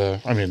 but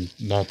I mean,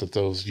 not that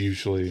those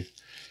usually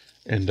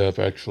end up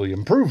actually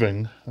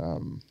improving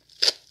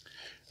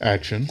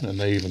action, and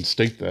they even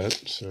state that,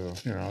 so,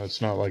 you know,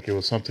 it's not like it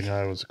was something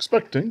I was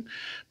expecting.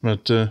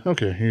 But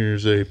okay,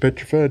 here's a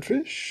petrified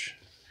fish.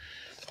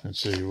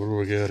 Let's see, what do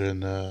we got in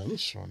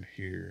this one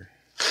here?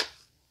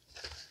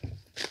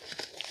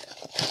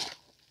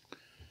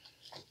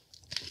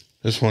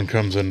 This one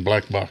comes in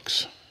black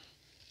box,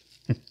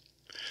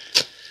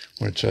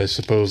 which I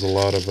suppose a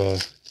lot of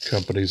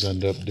companies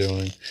end up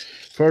doing.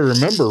 If I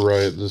remember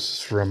right, this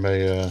is from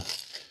a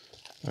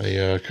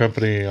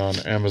company on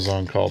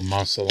Amazon called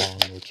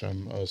Masalong, which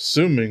I'm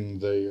assuming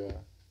they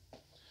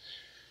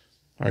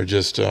are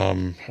just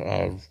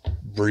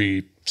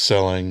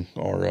reselling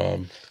or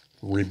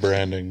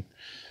rebranding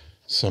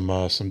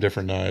some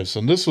different knives.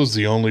 And this was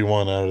the only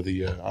one out of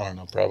the I don't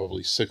know,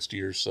 probably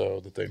 60 or so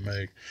that they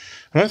make,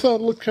 and I thought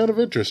it looked kind of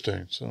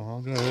interesting, so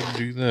I'll go ahead and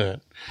do that.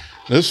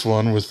 This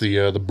one with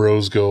the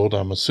Bros Gold,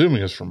 I'm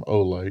assuming is from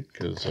Olight,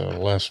 because the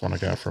last one I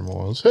got from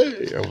was,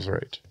 hey, I was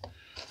right.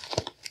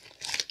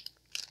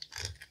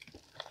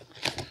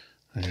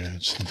 I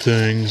got some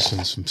things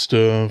and some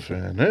stuff,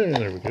 and hey,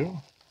 there we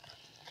go.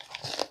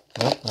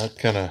 Well, that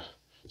kind of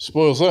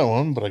spoils that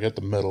one, but I got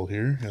the Mettle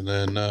here, and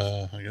then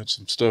I got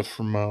some stuff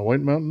from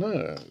White Mountain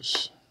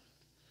Knives.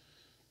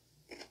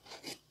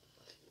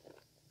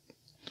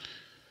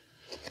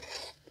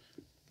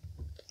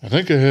 I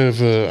think I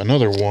have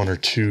another one or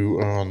two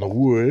on the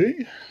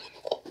way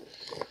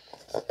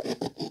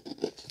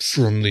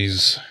from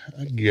these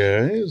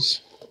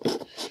guys.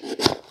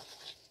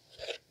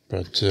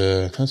 But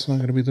that's not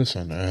going to be this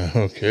one.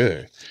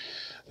 Okay.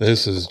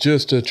 This is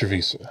just a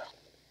Trivisa.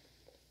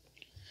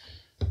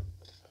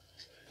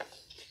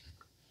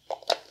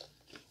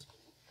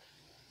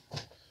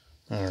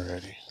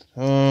 Alrighty.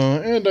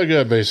 And I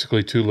got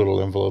basically two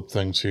little envelope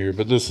things here,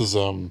 but this is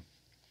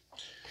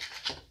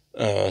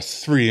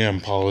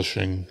 3M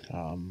polishing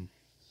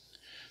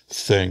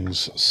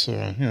things.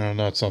 So, you know,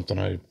 not something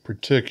I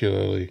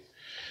particularly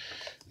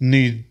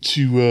need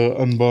to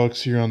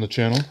unbox here on the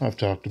channel. I've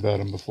talked about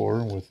them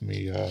before with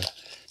me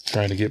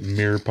trying to get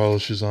mirror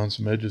polishes on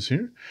some edges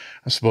here.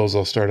 I suppose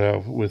I'll start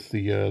out with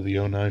the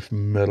Oknife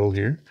Mettle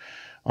here.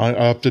 I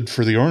opted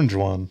for the orange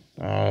one.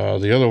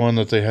 The other one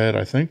that they had,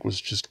 I think, was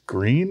just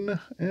green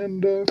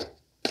and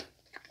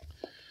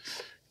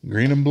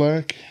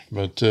black.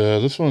 But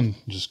this one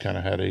just kind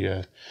of had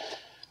a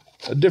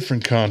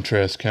different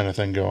contrast kind of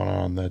thing going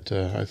on that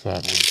I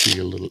thought would be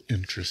a little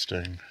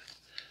interesting.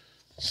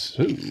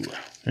 So,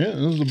 yeah,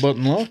 this is the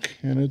button lock,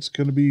 and it's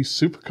going to be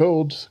super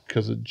cold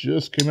because it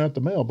just came out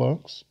the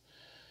mailbox.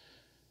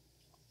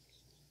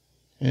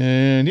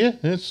 And yeah,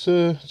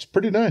 it's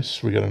pretty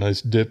nice. We got a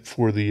nice dip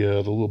for the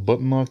little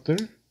button lock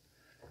there.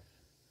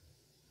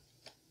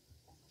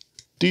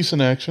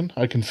 Decent action.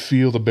 I can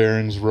feel the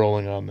bearings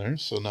rolling on there,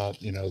 so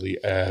not, you know, the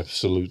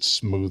absolute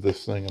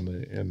smoothest thing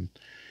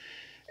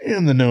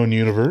in the known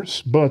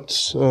universe,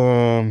 but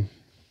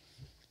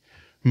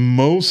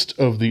most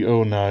of the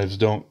O-knives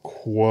don't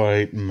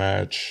quite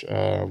match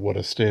what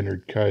a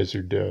standard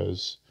Kizer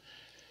does.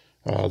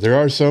 There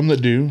are some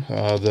that do.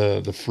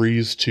 The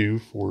Freeze 2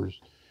 for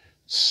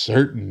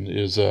certain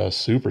is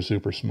super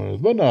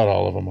smooth, but not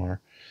all of them are.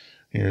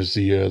 Here's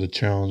the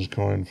challenge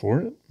coin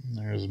for it.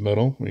 There's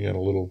Mettle. We got a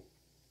little,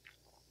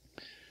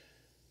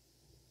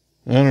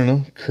 I don't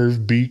know,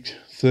 curved beaked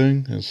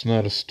thing. It's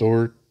not a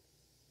stork,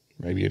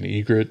 maybe an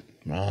egret.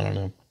 I don't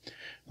know.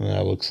 And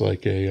that looks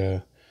like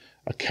a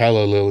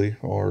calla lily,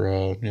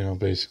 or you know,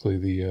 basically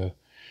the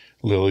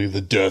lily,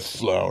 the death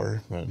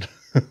flower. But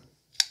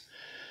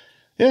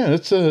yeah,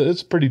 it's a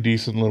pretty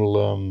decent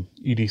little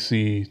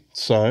EDC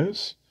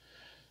size.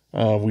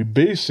 We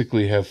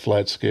basically have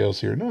flat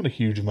scales here, not a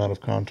huge amount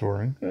of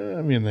contouring.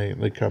 I mean,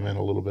 they come in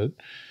a little bit.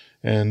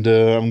 And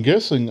I'm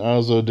guessing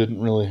Ozo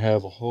didn't really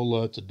have a whole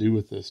lot to do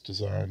with this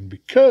design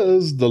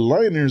because the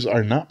liners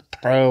are not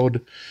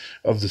proud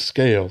of the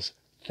scales.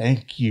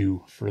 Thank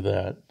you for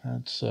that.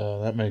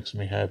 That makes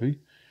me happy.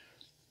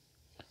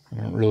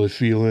 I don't really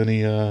feel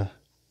any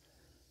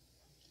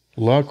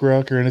lock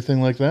rock or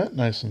anything like that.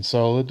 Nice and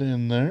solid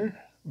in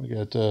there. We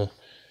got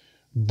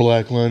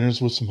black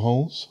liners with some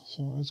holes,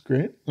 so that's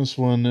great. This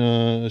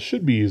one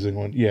should be using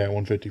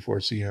 154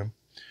 cm.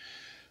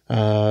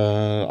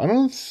 I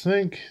don't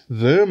think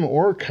them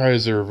or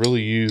Kizer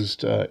really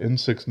used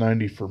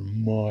N690 for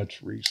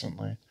much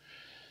recently,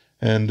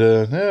 and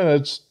yeah,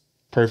 that's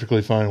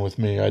perfectly fine with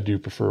me. I do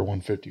prefer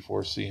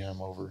 154 cm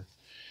over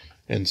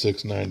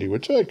N690,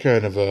 which I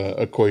kind of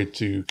equate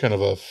to kind of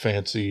a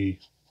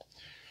fancy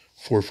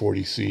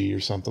 440C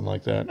or something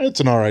like that. It's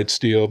an alright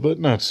steel, but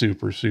not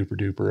super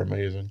duper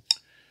amazing.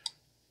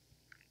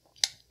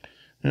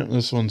 Yeah,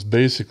 this one's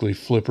basically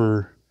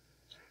flipper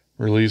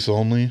release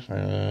only.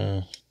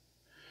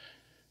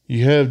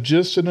 You have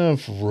just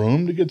enough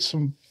room to get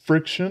some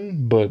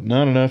friction, but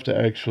not enough to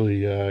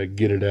actually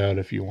get it out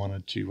if you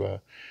wanted to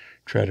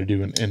try to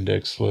do an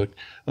index flick.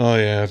 Oh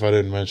yeah, if I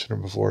didn't mention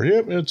it before.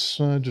 Yep, it's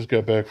just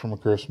got back from a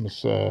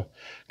Christmas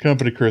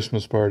company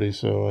Christmas party,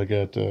 so I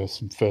got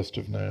some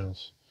festive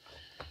nails.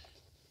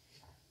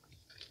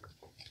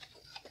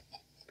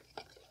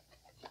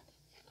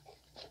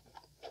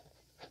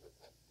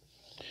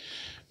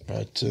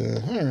 But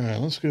alright,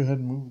 let's go ahead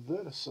and move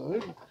that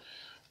aside.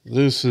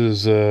 This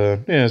is, yeah,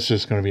 it's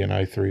just going to be an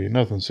i3.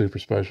 Nothing super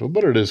special,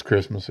 but it is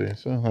Christmassy,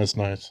 so that's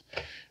nice.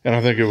 And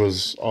I think it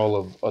was all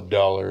of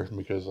 $1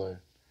 because I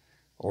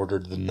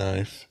ordered the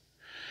knife.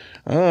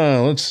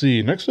 Let's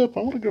see. Next up,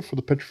 I want to go for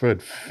the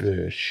Petrified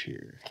fish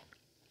here.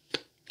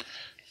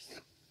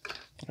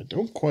 I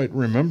don't quite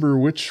remember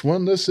which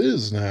one this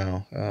is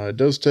now. It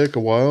does take a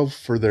while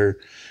for their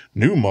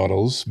new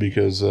models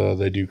because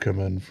they do come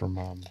in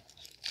from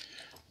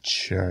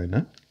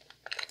China.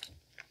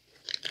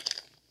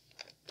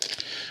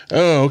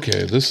 Oh,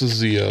 okay. This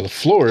is the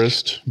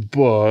Florist,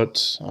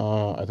 but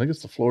I think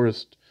it's the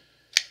Florist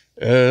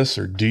S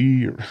or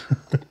D or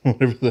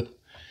whatever the.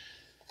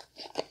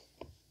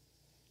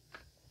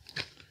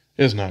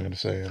 It's not going to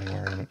say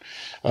anywhere in it.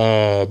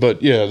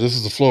 But yeah, this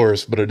is the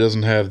Florist, but it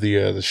doesn't have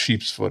the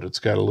sheep's foot. It's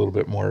got a little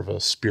bit more of a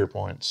spear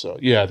point. So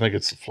yeah, I think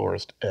it's the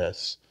Florist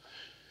S.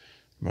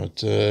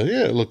 But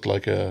yeah, it looked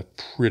like a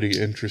pretty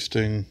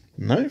interesting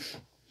knife.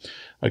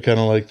 I kind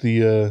of like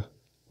the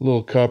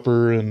little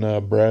copper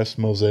and brass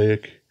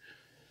mosaic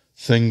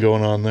thing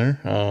going on there.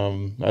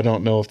 I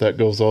don't know if that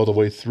goes all the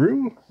way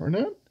through or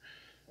not.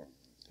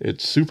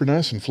 It's super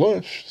nice and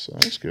flush, so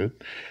that's good.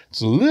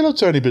 It's a little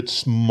tiny bit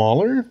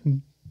smaller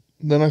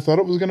than I thought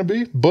it was going to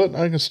be, but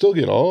I can still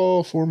get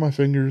all 4 of my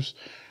fingers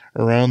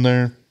around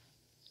there.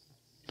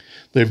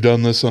 They've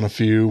done this on a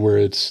few where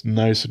it's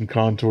nice and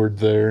contoured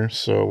there,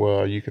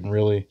 so you can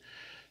really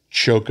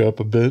choke up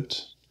a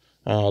bit.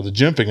 The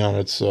jimping on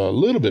it's a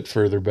little bit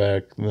further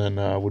back than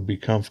would be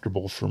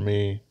comfortable for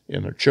me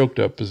in a choked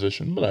up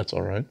position, but that's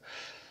all right.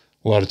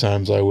 A lot of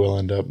times I will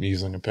end up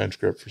using a pinch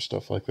grip for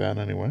stuff like that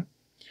anyway.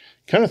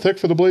 Kind of thick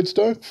for the blade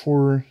stock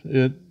for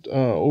it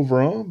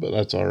overall, but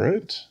that's all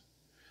right.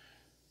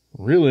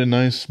 Really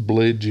nice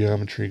blade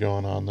geometry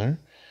going on there.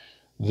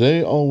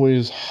 They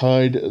always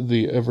hide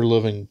the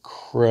ever-living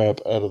crap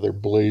out of their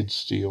blade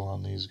steel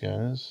on these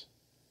guys.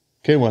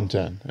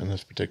 K110 in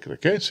this particular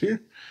case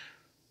here.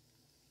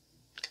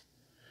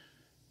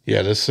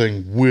 Yeah, this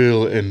thing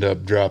will end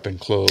up dropping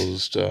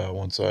closed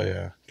once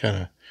I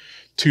kind of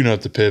tune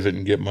out the pivot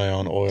and get my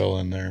own oil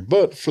in there.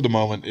 But for the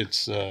moment,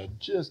 it's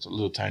just a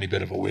little tiny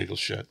bit of a wiggle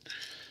shut.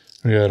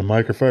 We got a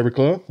microfiber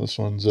cloth. This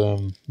one's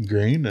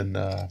green and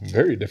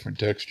very different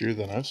texture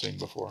than I've seen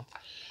before.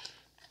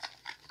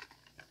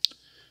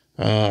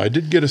 I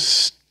did get a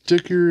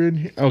sticker in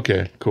here.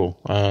 Okay, cool.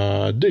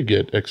 I did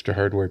get extra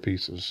hardware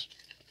pieces.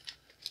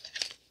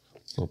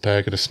 Little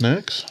packet of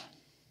snacks.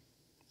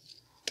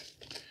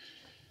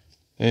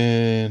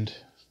 And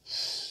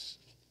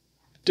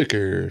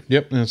sticker.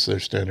 Yep, that's their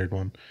standard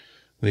one.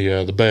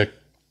 The back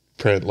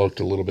print looked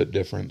a little bit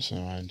different, so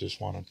I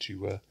just wanted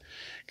to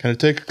kind of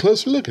take a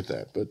closer look at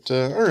that. But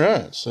all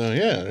right, so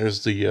yeah,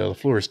 there's the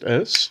Flavorist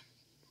S.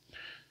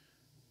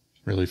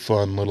 Really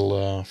fun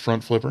little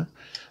front flipper.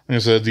 Like I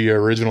said, the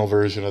original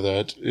version of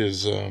that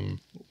is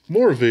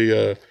more of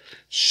a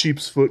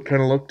sheep's foot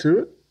kind of look to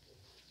it.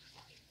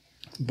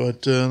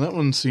 But that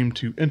one seemed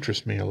to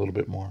interest me a little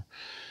bit more.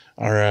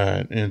 All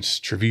right, it's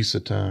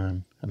Trivisa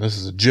time. And this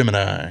is a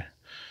Gemini.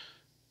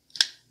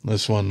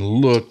 This one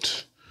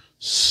looked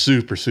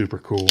super, super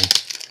cool.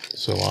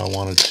 So I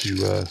wanted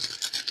to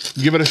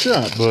give it a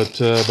shot. But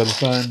by the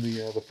time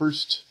the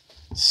first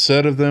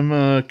set of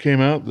them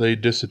came out, they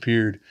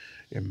disappeared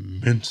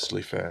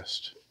immensely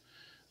fast.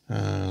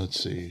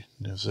 Let's see.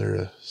 Is there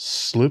a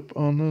slip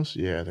on this?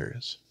 Yeah, there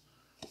is.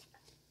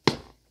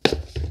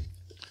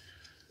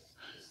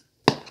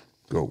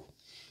 Go.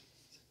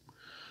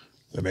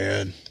 The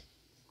man.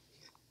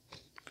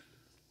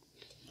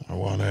 I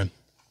want in.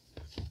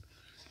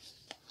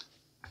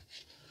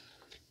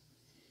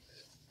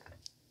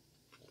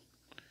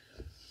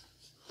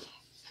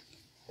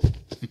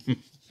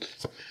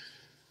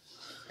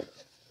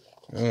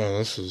 Oh,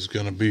 this is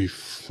going to be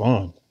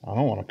fun. I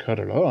don't want to cut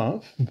it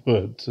off,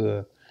 but,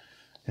 you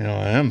know,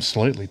 I am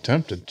slightly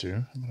tempted to.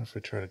 How about if I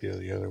try to go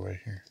the other way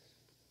here?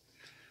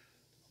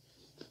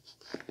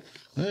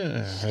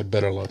 Yeah, I had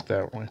better luck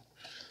that way.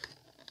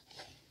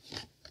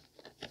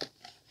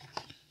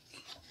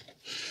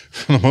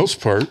 For the most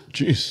part,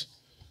 jeez.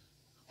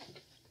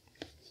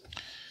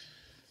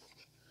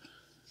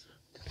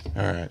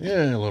 All right,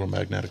 yeah, a little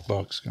magnetic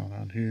box going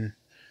on here.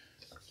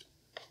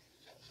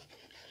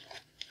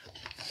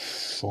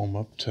 Foam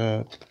up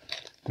top.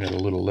 Got a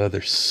little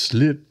leather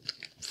slit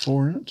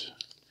for it,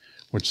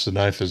 which the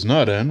knife is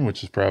not in,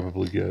 which is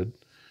probably good.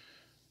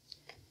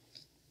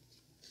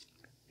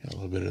 Got a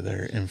little bit of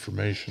their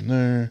information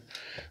there.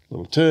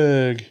 Little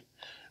tag.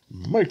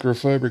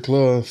 Microfiber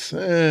cloth,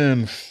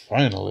 and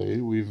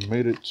finally we've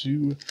made it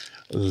to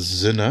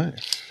the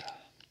knife.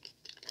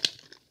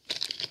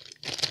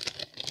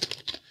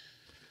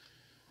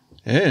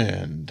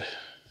 And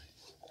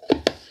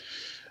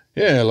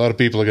yeah, a lot of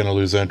people are going to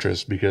lose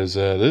interest because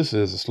this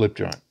is a slip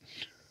joint.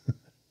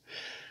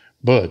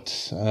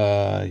 But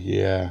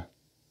yeah,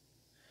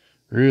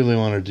 really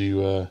wanted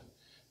to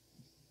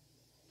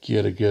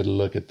get a good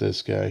look at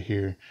this guy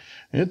here.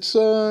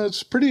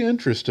 It's pretty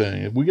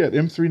interesting. We got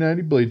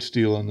M390 blade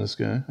steel on this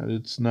guy.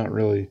 It's not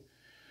really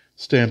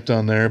stamped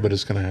on there, but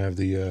it's going to have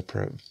the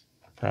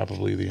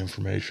probably the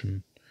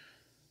information.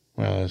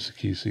 Well, that's a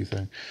QC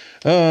thing.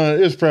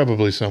 It's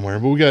probably somewhere.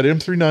 But we got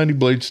M390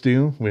 blade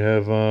steel. We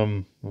have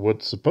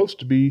what's supposed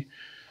to be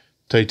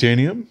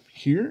titanium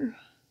here.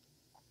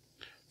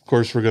 Of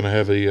course, we're going to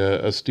have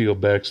a steel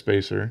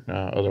backspacer.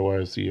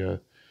 Otherwise, the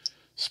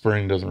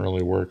spring doesn't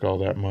really work all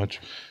that much.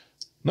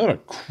 Not a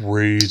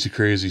crazy,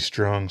 crazy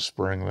strong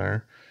spring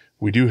there.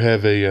 We do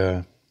have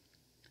a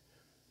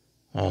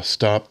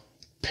stop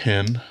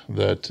pin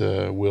that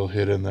will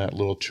hit in that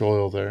little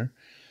choil there.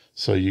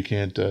 So you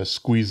can't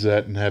squeeze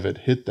that and have it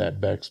hit that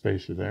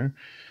backspacer there.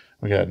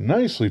 We got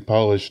nicely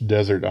polished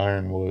desert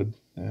ironwood.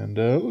 And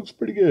it looks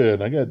pretty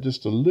good. I got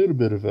just a little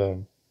bit of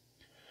a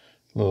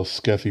little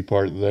scuffy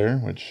part there,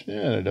 which,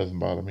 yeah, it doesn't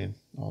bother me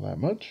all that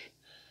much.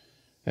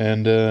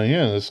 And,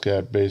 yeah, this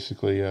got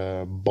basically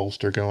a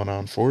bolster going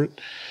on for it.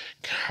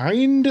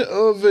 Kind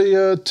of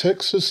a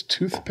Texas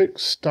toothpick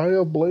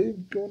style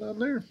blade going on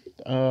there.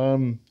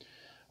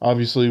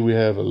 Obviously, we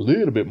have a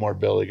little bit more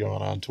belly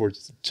going on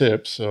towards the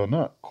tip, so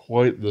not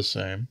quite the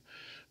same.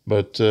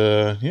 But,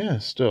 yeah,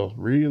 still,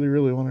 really,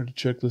 really wanted to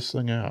check this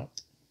thing out.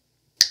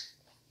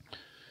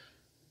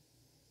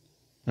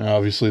 Now,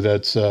 obviously,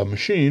 that's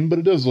machine, but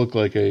it does look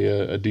like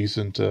a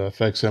decent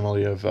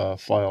facsimile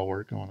of file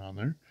work going on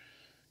there.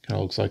 Kind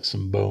of looks like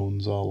some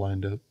bones all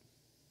lined up.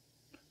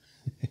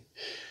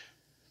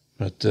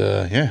 But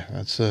yeah,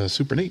 that's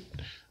super neat.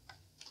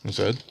 As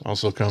I said,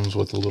 also comes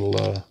with a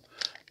little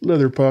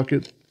leather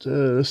pocket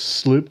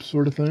slip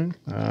sort of thing.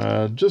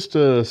 Just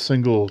a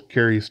single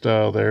carry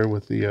style there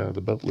with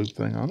the belt loop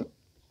thing on it.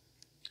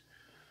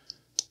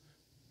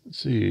 Let's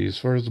see, as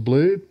far as the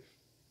blade,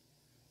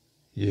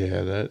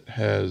 yeah, that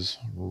has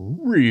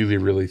really,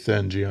 really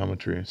thin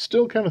geometry.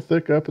 Still kind of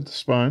thick up at the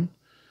spine.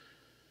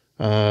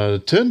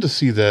 Tend to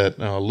see that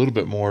a little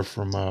bit more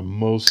from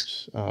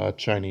most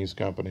Chinese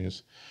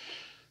companies.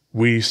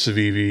 We,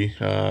 Civivi,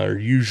 are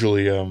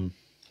usually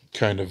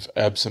kind of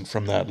absent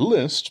from that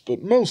list,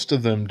 but most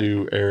of them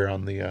do err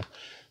on the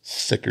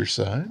thicker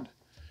side.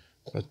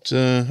 But,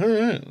 all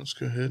right, let's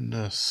go ahead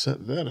and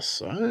set that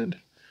aside.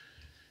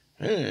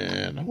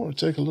 And I want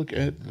to take a look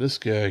at this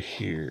guy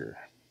here.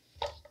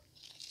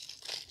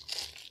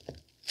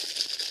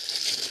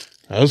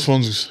 Now, this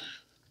one's,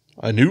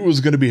 I knew it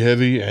was going to be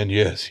heavy, and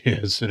yes,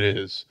 yes, it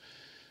is.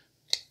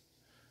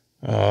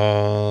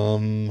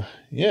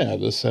 Yeah,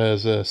 this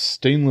has a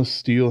stainless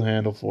steel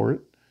handle for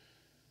it.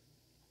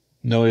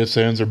 No ifs,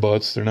 ands, or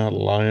buts. They're not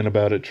lying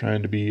about it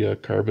trying to be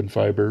carbon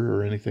fiber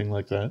or anything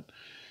like that.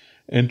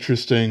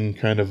 Interesting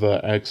kind of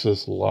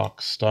access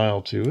lock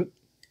style to it.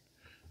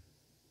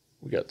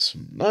 We got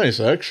some nice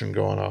action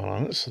going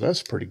on it, so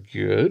that's pretty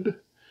good.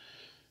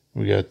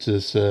 We got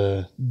this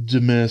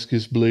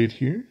Damascus blade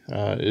here.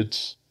 They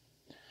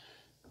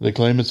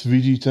claim it's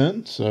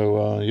VG10,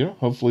 so yeah,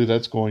 hopefully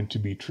that's going to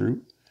be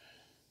true.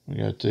 We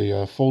got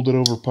a folded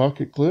over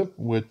pocket clip,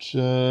 which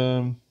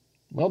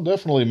well,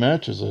 definitely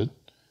matches it.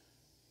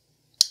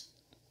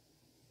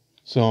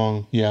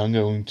 So yeah, I'm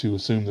going to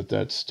assume that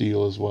that's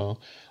steel as well.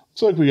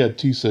 Looks like we got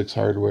T6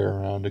 hardware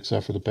around,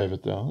 except for the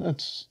pivot though.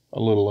 That's a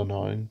little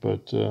annoying,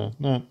 but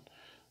not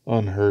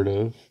unheard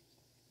of.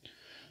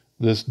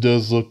 This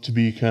does look to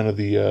be kind of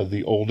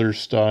the older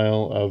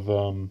style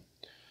of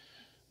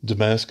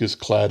Damascus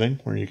cladding,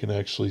 where you can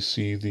actually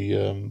see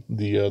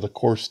the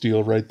coarse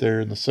steel right there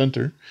in the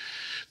center.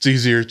 It's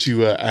easier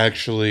to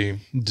actually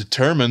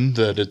determine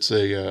that it's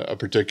a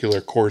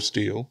particular core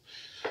steel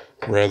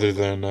rather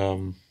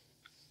than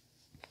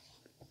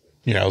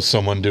you know,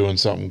 someone doing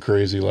something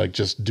crazy like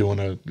just doing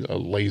a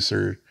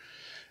laser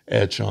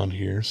etch on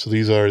here. So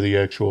these are the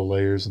actual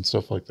layers and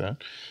stuff like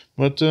that.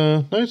 But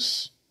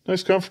nice,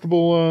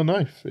 comfortable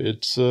knife.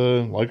 It's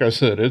like I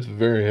said, it's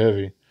very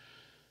heavy.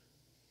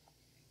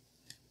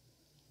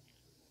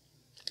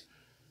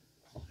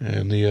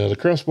 And the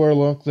crossbar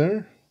lock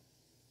there.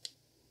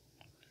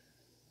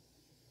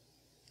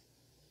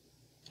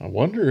 I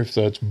wonder if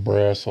that's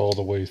brass all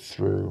the way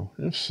through.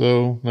 If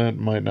so, that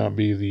might not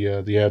be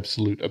the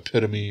absolute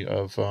epitome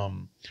of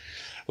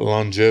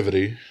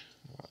longevity,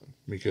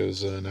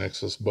 because an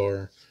access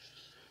bar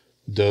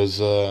does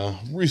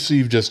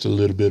receive just a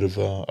little bit of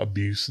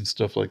abuse and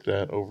stuff like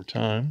that over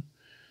time.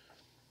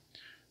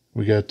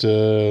 We got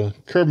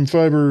carbon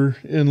fiber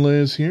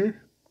inlays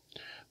here.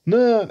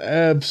 Not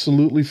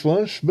absolutely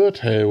flush, but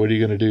hey, what are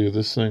you going to do?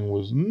 This thing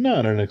was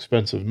not an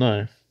expensive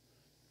knife.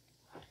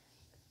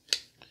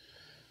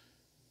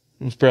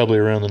 It was probably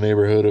around the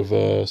neighborhood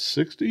of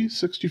 60,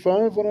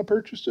 65 when I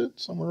purchased it.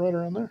 Somewhere right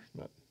around there.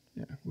 But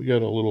yeah, we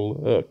got a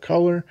little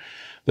color.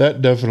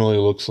 That definitely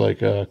looks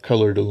like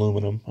colored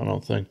aluminum. I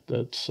don't think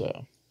that's...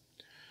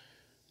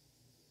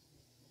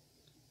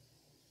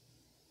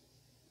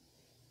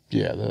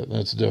 yeah,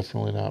 that's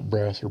definitely not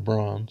brass or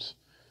bronze.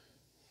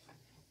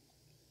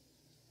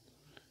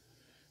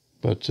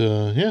 But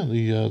yeah,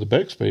 the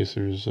back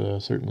spacers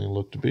certainly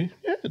look to be.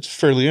 Yeah, it's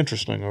fairly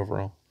interesting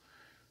overall.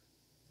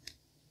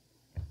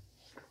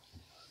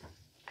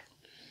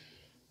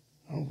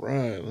 All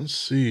right, let's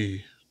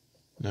see.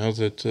 Now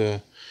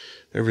that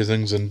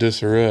everything's in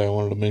disarray, I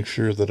wanted to make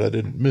sure that I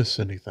didn't miss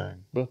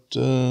anything. But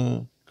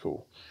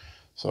cool.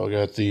 So I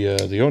got the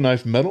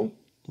Oknife Mettle,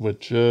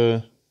 which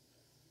not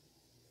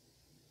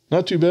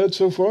too bad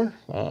so far.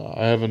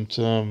 I haven't,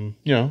 you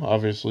know,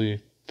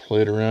 obviously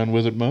played around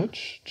with it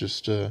much.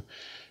 Just kind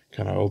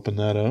of open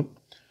that up.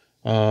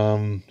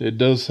 It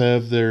does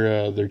have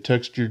their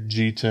textured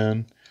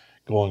G10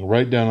 going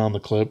right down on the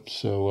clip,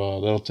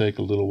 so that'll take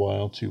a little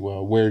while to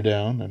wear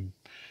down, and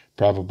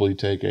probably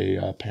take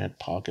a pant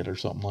pocket or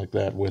something like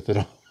that with it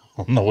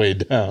on the way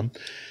down.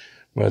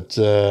 But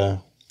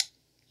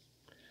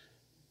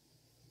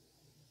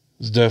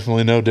it's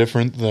definitely no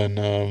different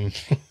than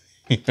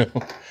you know,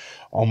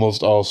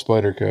 almost all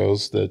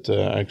Spydercos that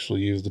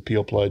actually use the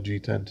peel-ply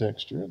G10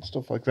 texture and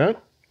stuff like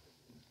that.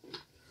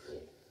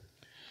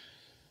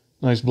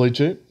 Nice blade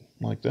shape,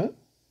 like that.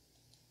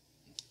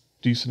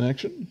 Decent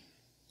action.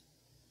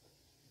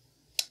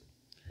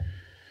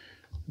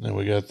 Then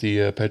we got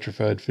the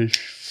Petrified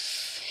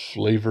Fish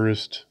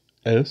Flavorist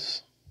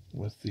S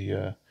with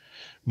the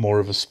more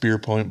of a spear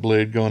point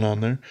blade going on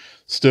there.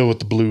 Still with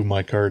the blue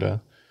micarta.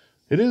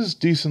 It is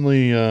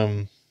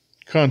decently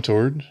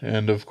contoured,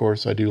 and of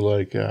course I do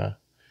like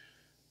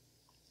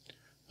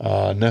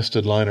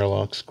nested liner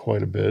locks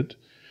quite a bit.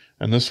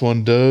 And this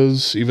one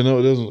does, even though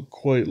it doesn't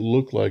quite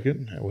look like it,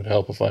 it would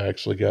help if I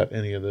actually got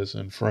any of this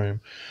in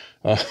frame.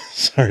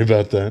 Sorry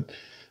about that.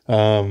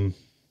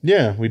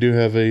 Yeah, we do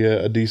have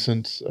a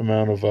decent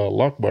amount of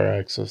lock bar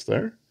access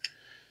there.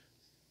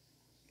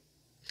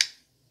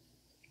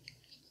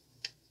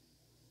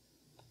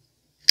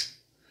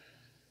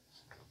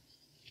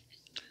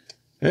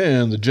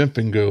 And the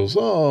jimping goes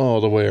all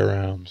the way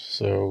around.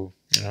 So,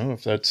 you know,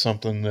 if that's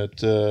something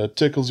that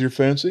tickles your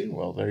fancy,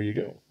 well, there you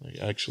go.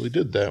 I actually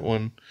did that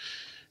one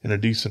in a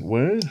decent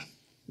way.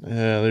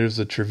 There's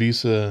the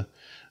Trivisa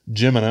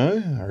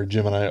Gemeni, or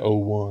Gemini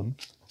 01.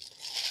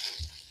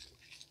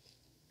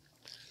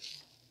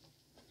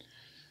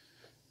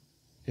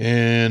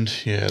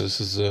 And, yeah, this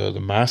is the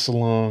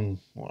Masalong,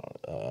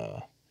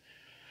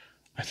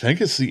 I think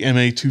it's the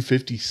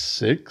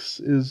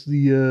MA256 is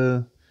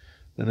the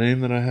name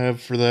that I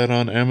have for that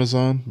on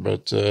Amazon.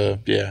 But,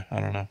 yeah, I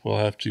don't know. We'll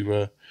have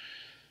to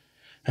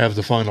have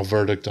the final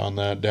verdict on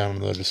that down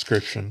in the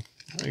description.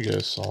 I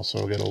guess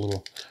also get a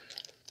little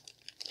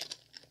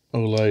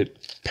Olight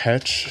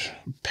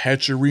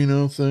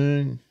Patcherino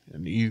thing.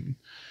 And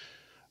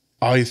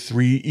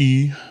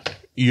I3E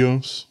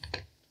EOS.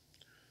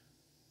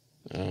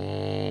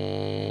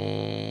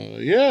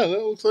 Yeah,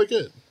 that looks like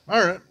it.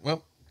 All right,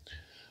 well,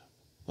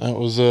 that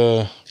was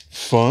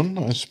fun.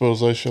 I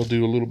suppose I shall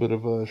do a little bit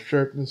of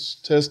sharpness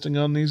testing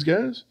on these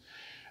guys,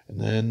 and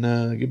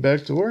then get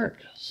back to work.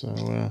 So,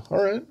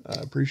 all right, I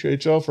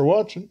appreciate y'all for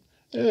watching,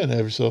 and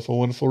have yourself a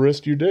wonderful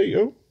rest of your day,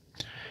 yo.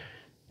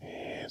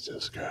 And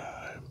subscribe.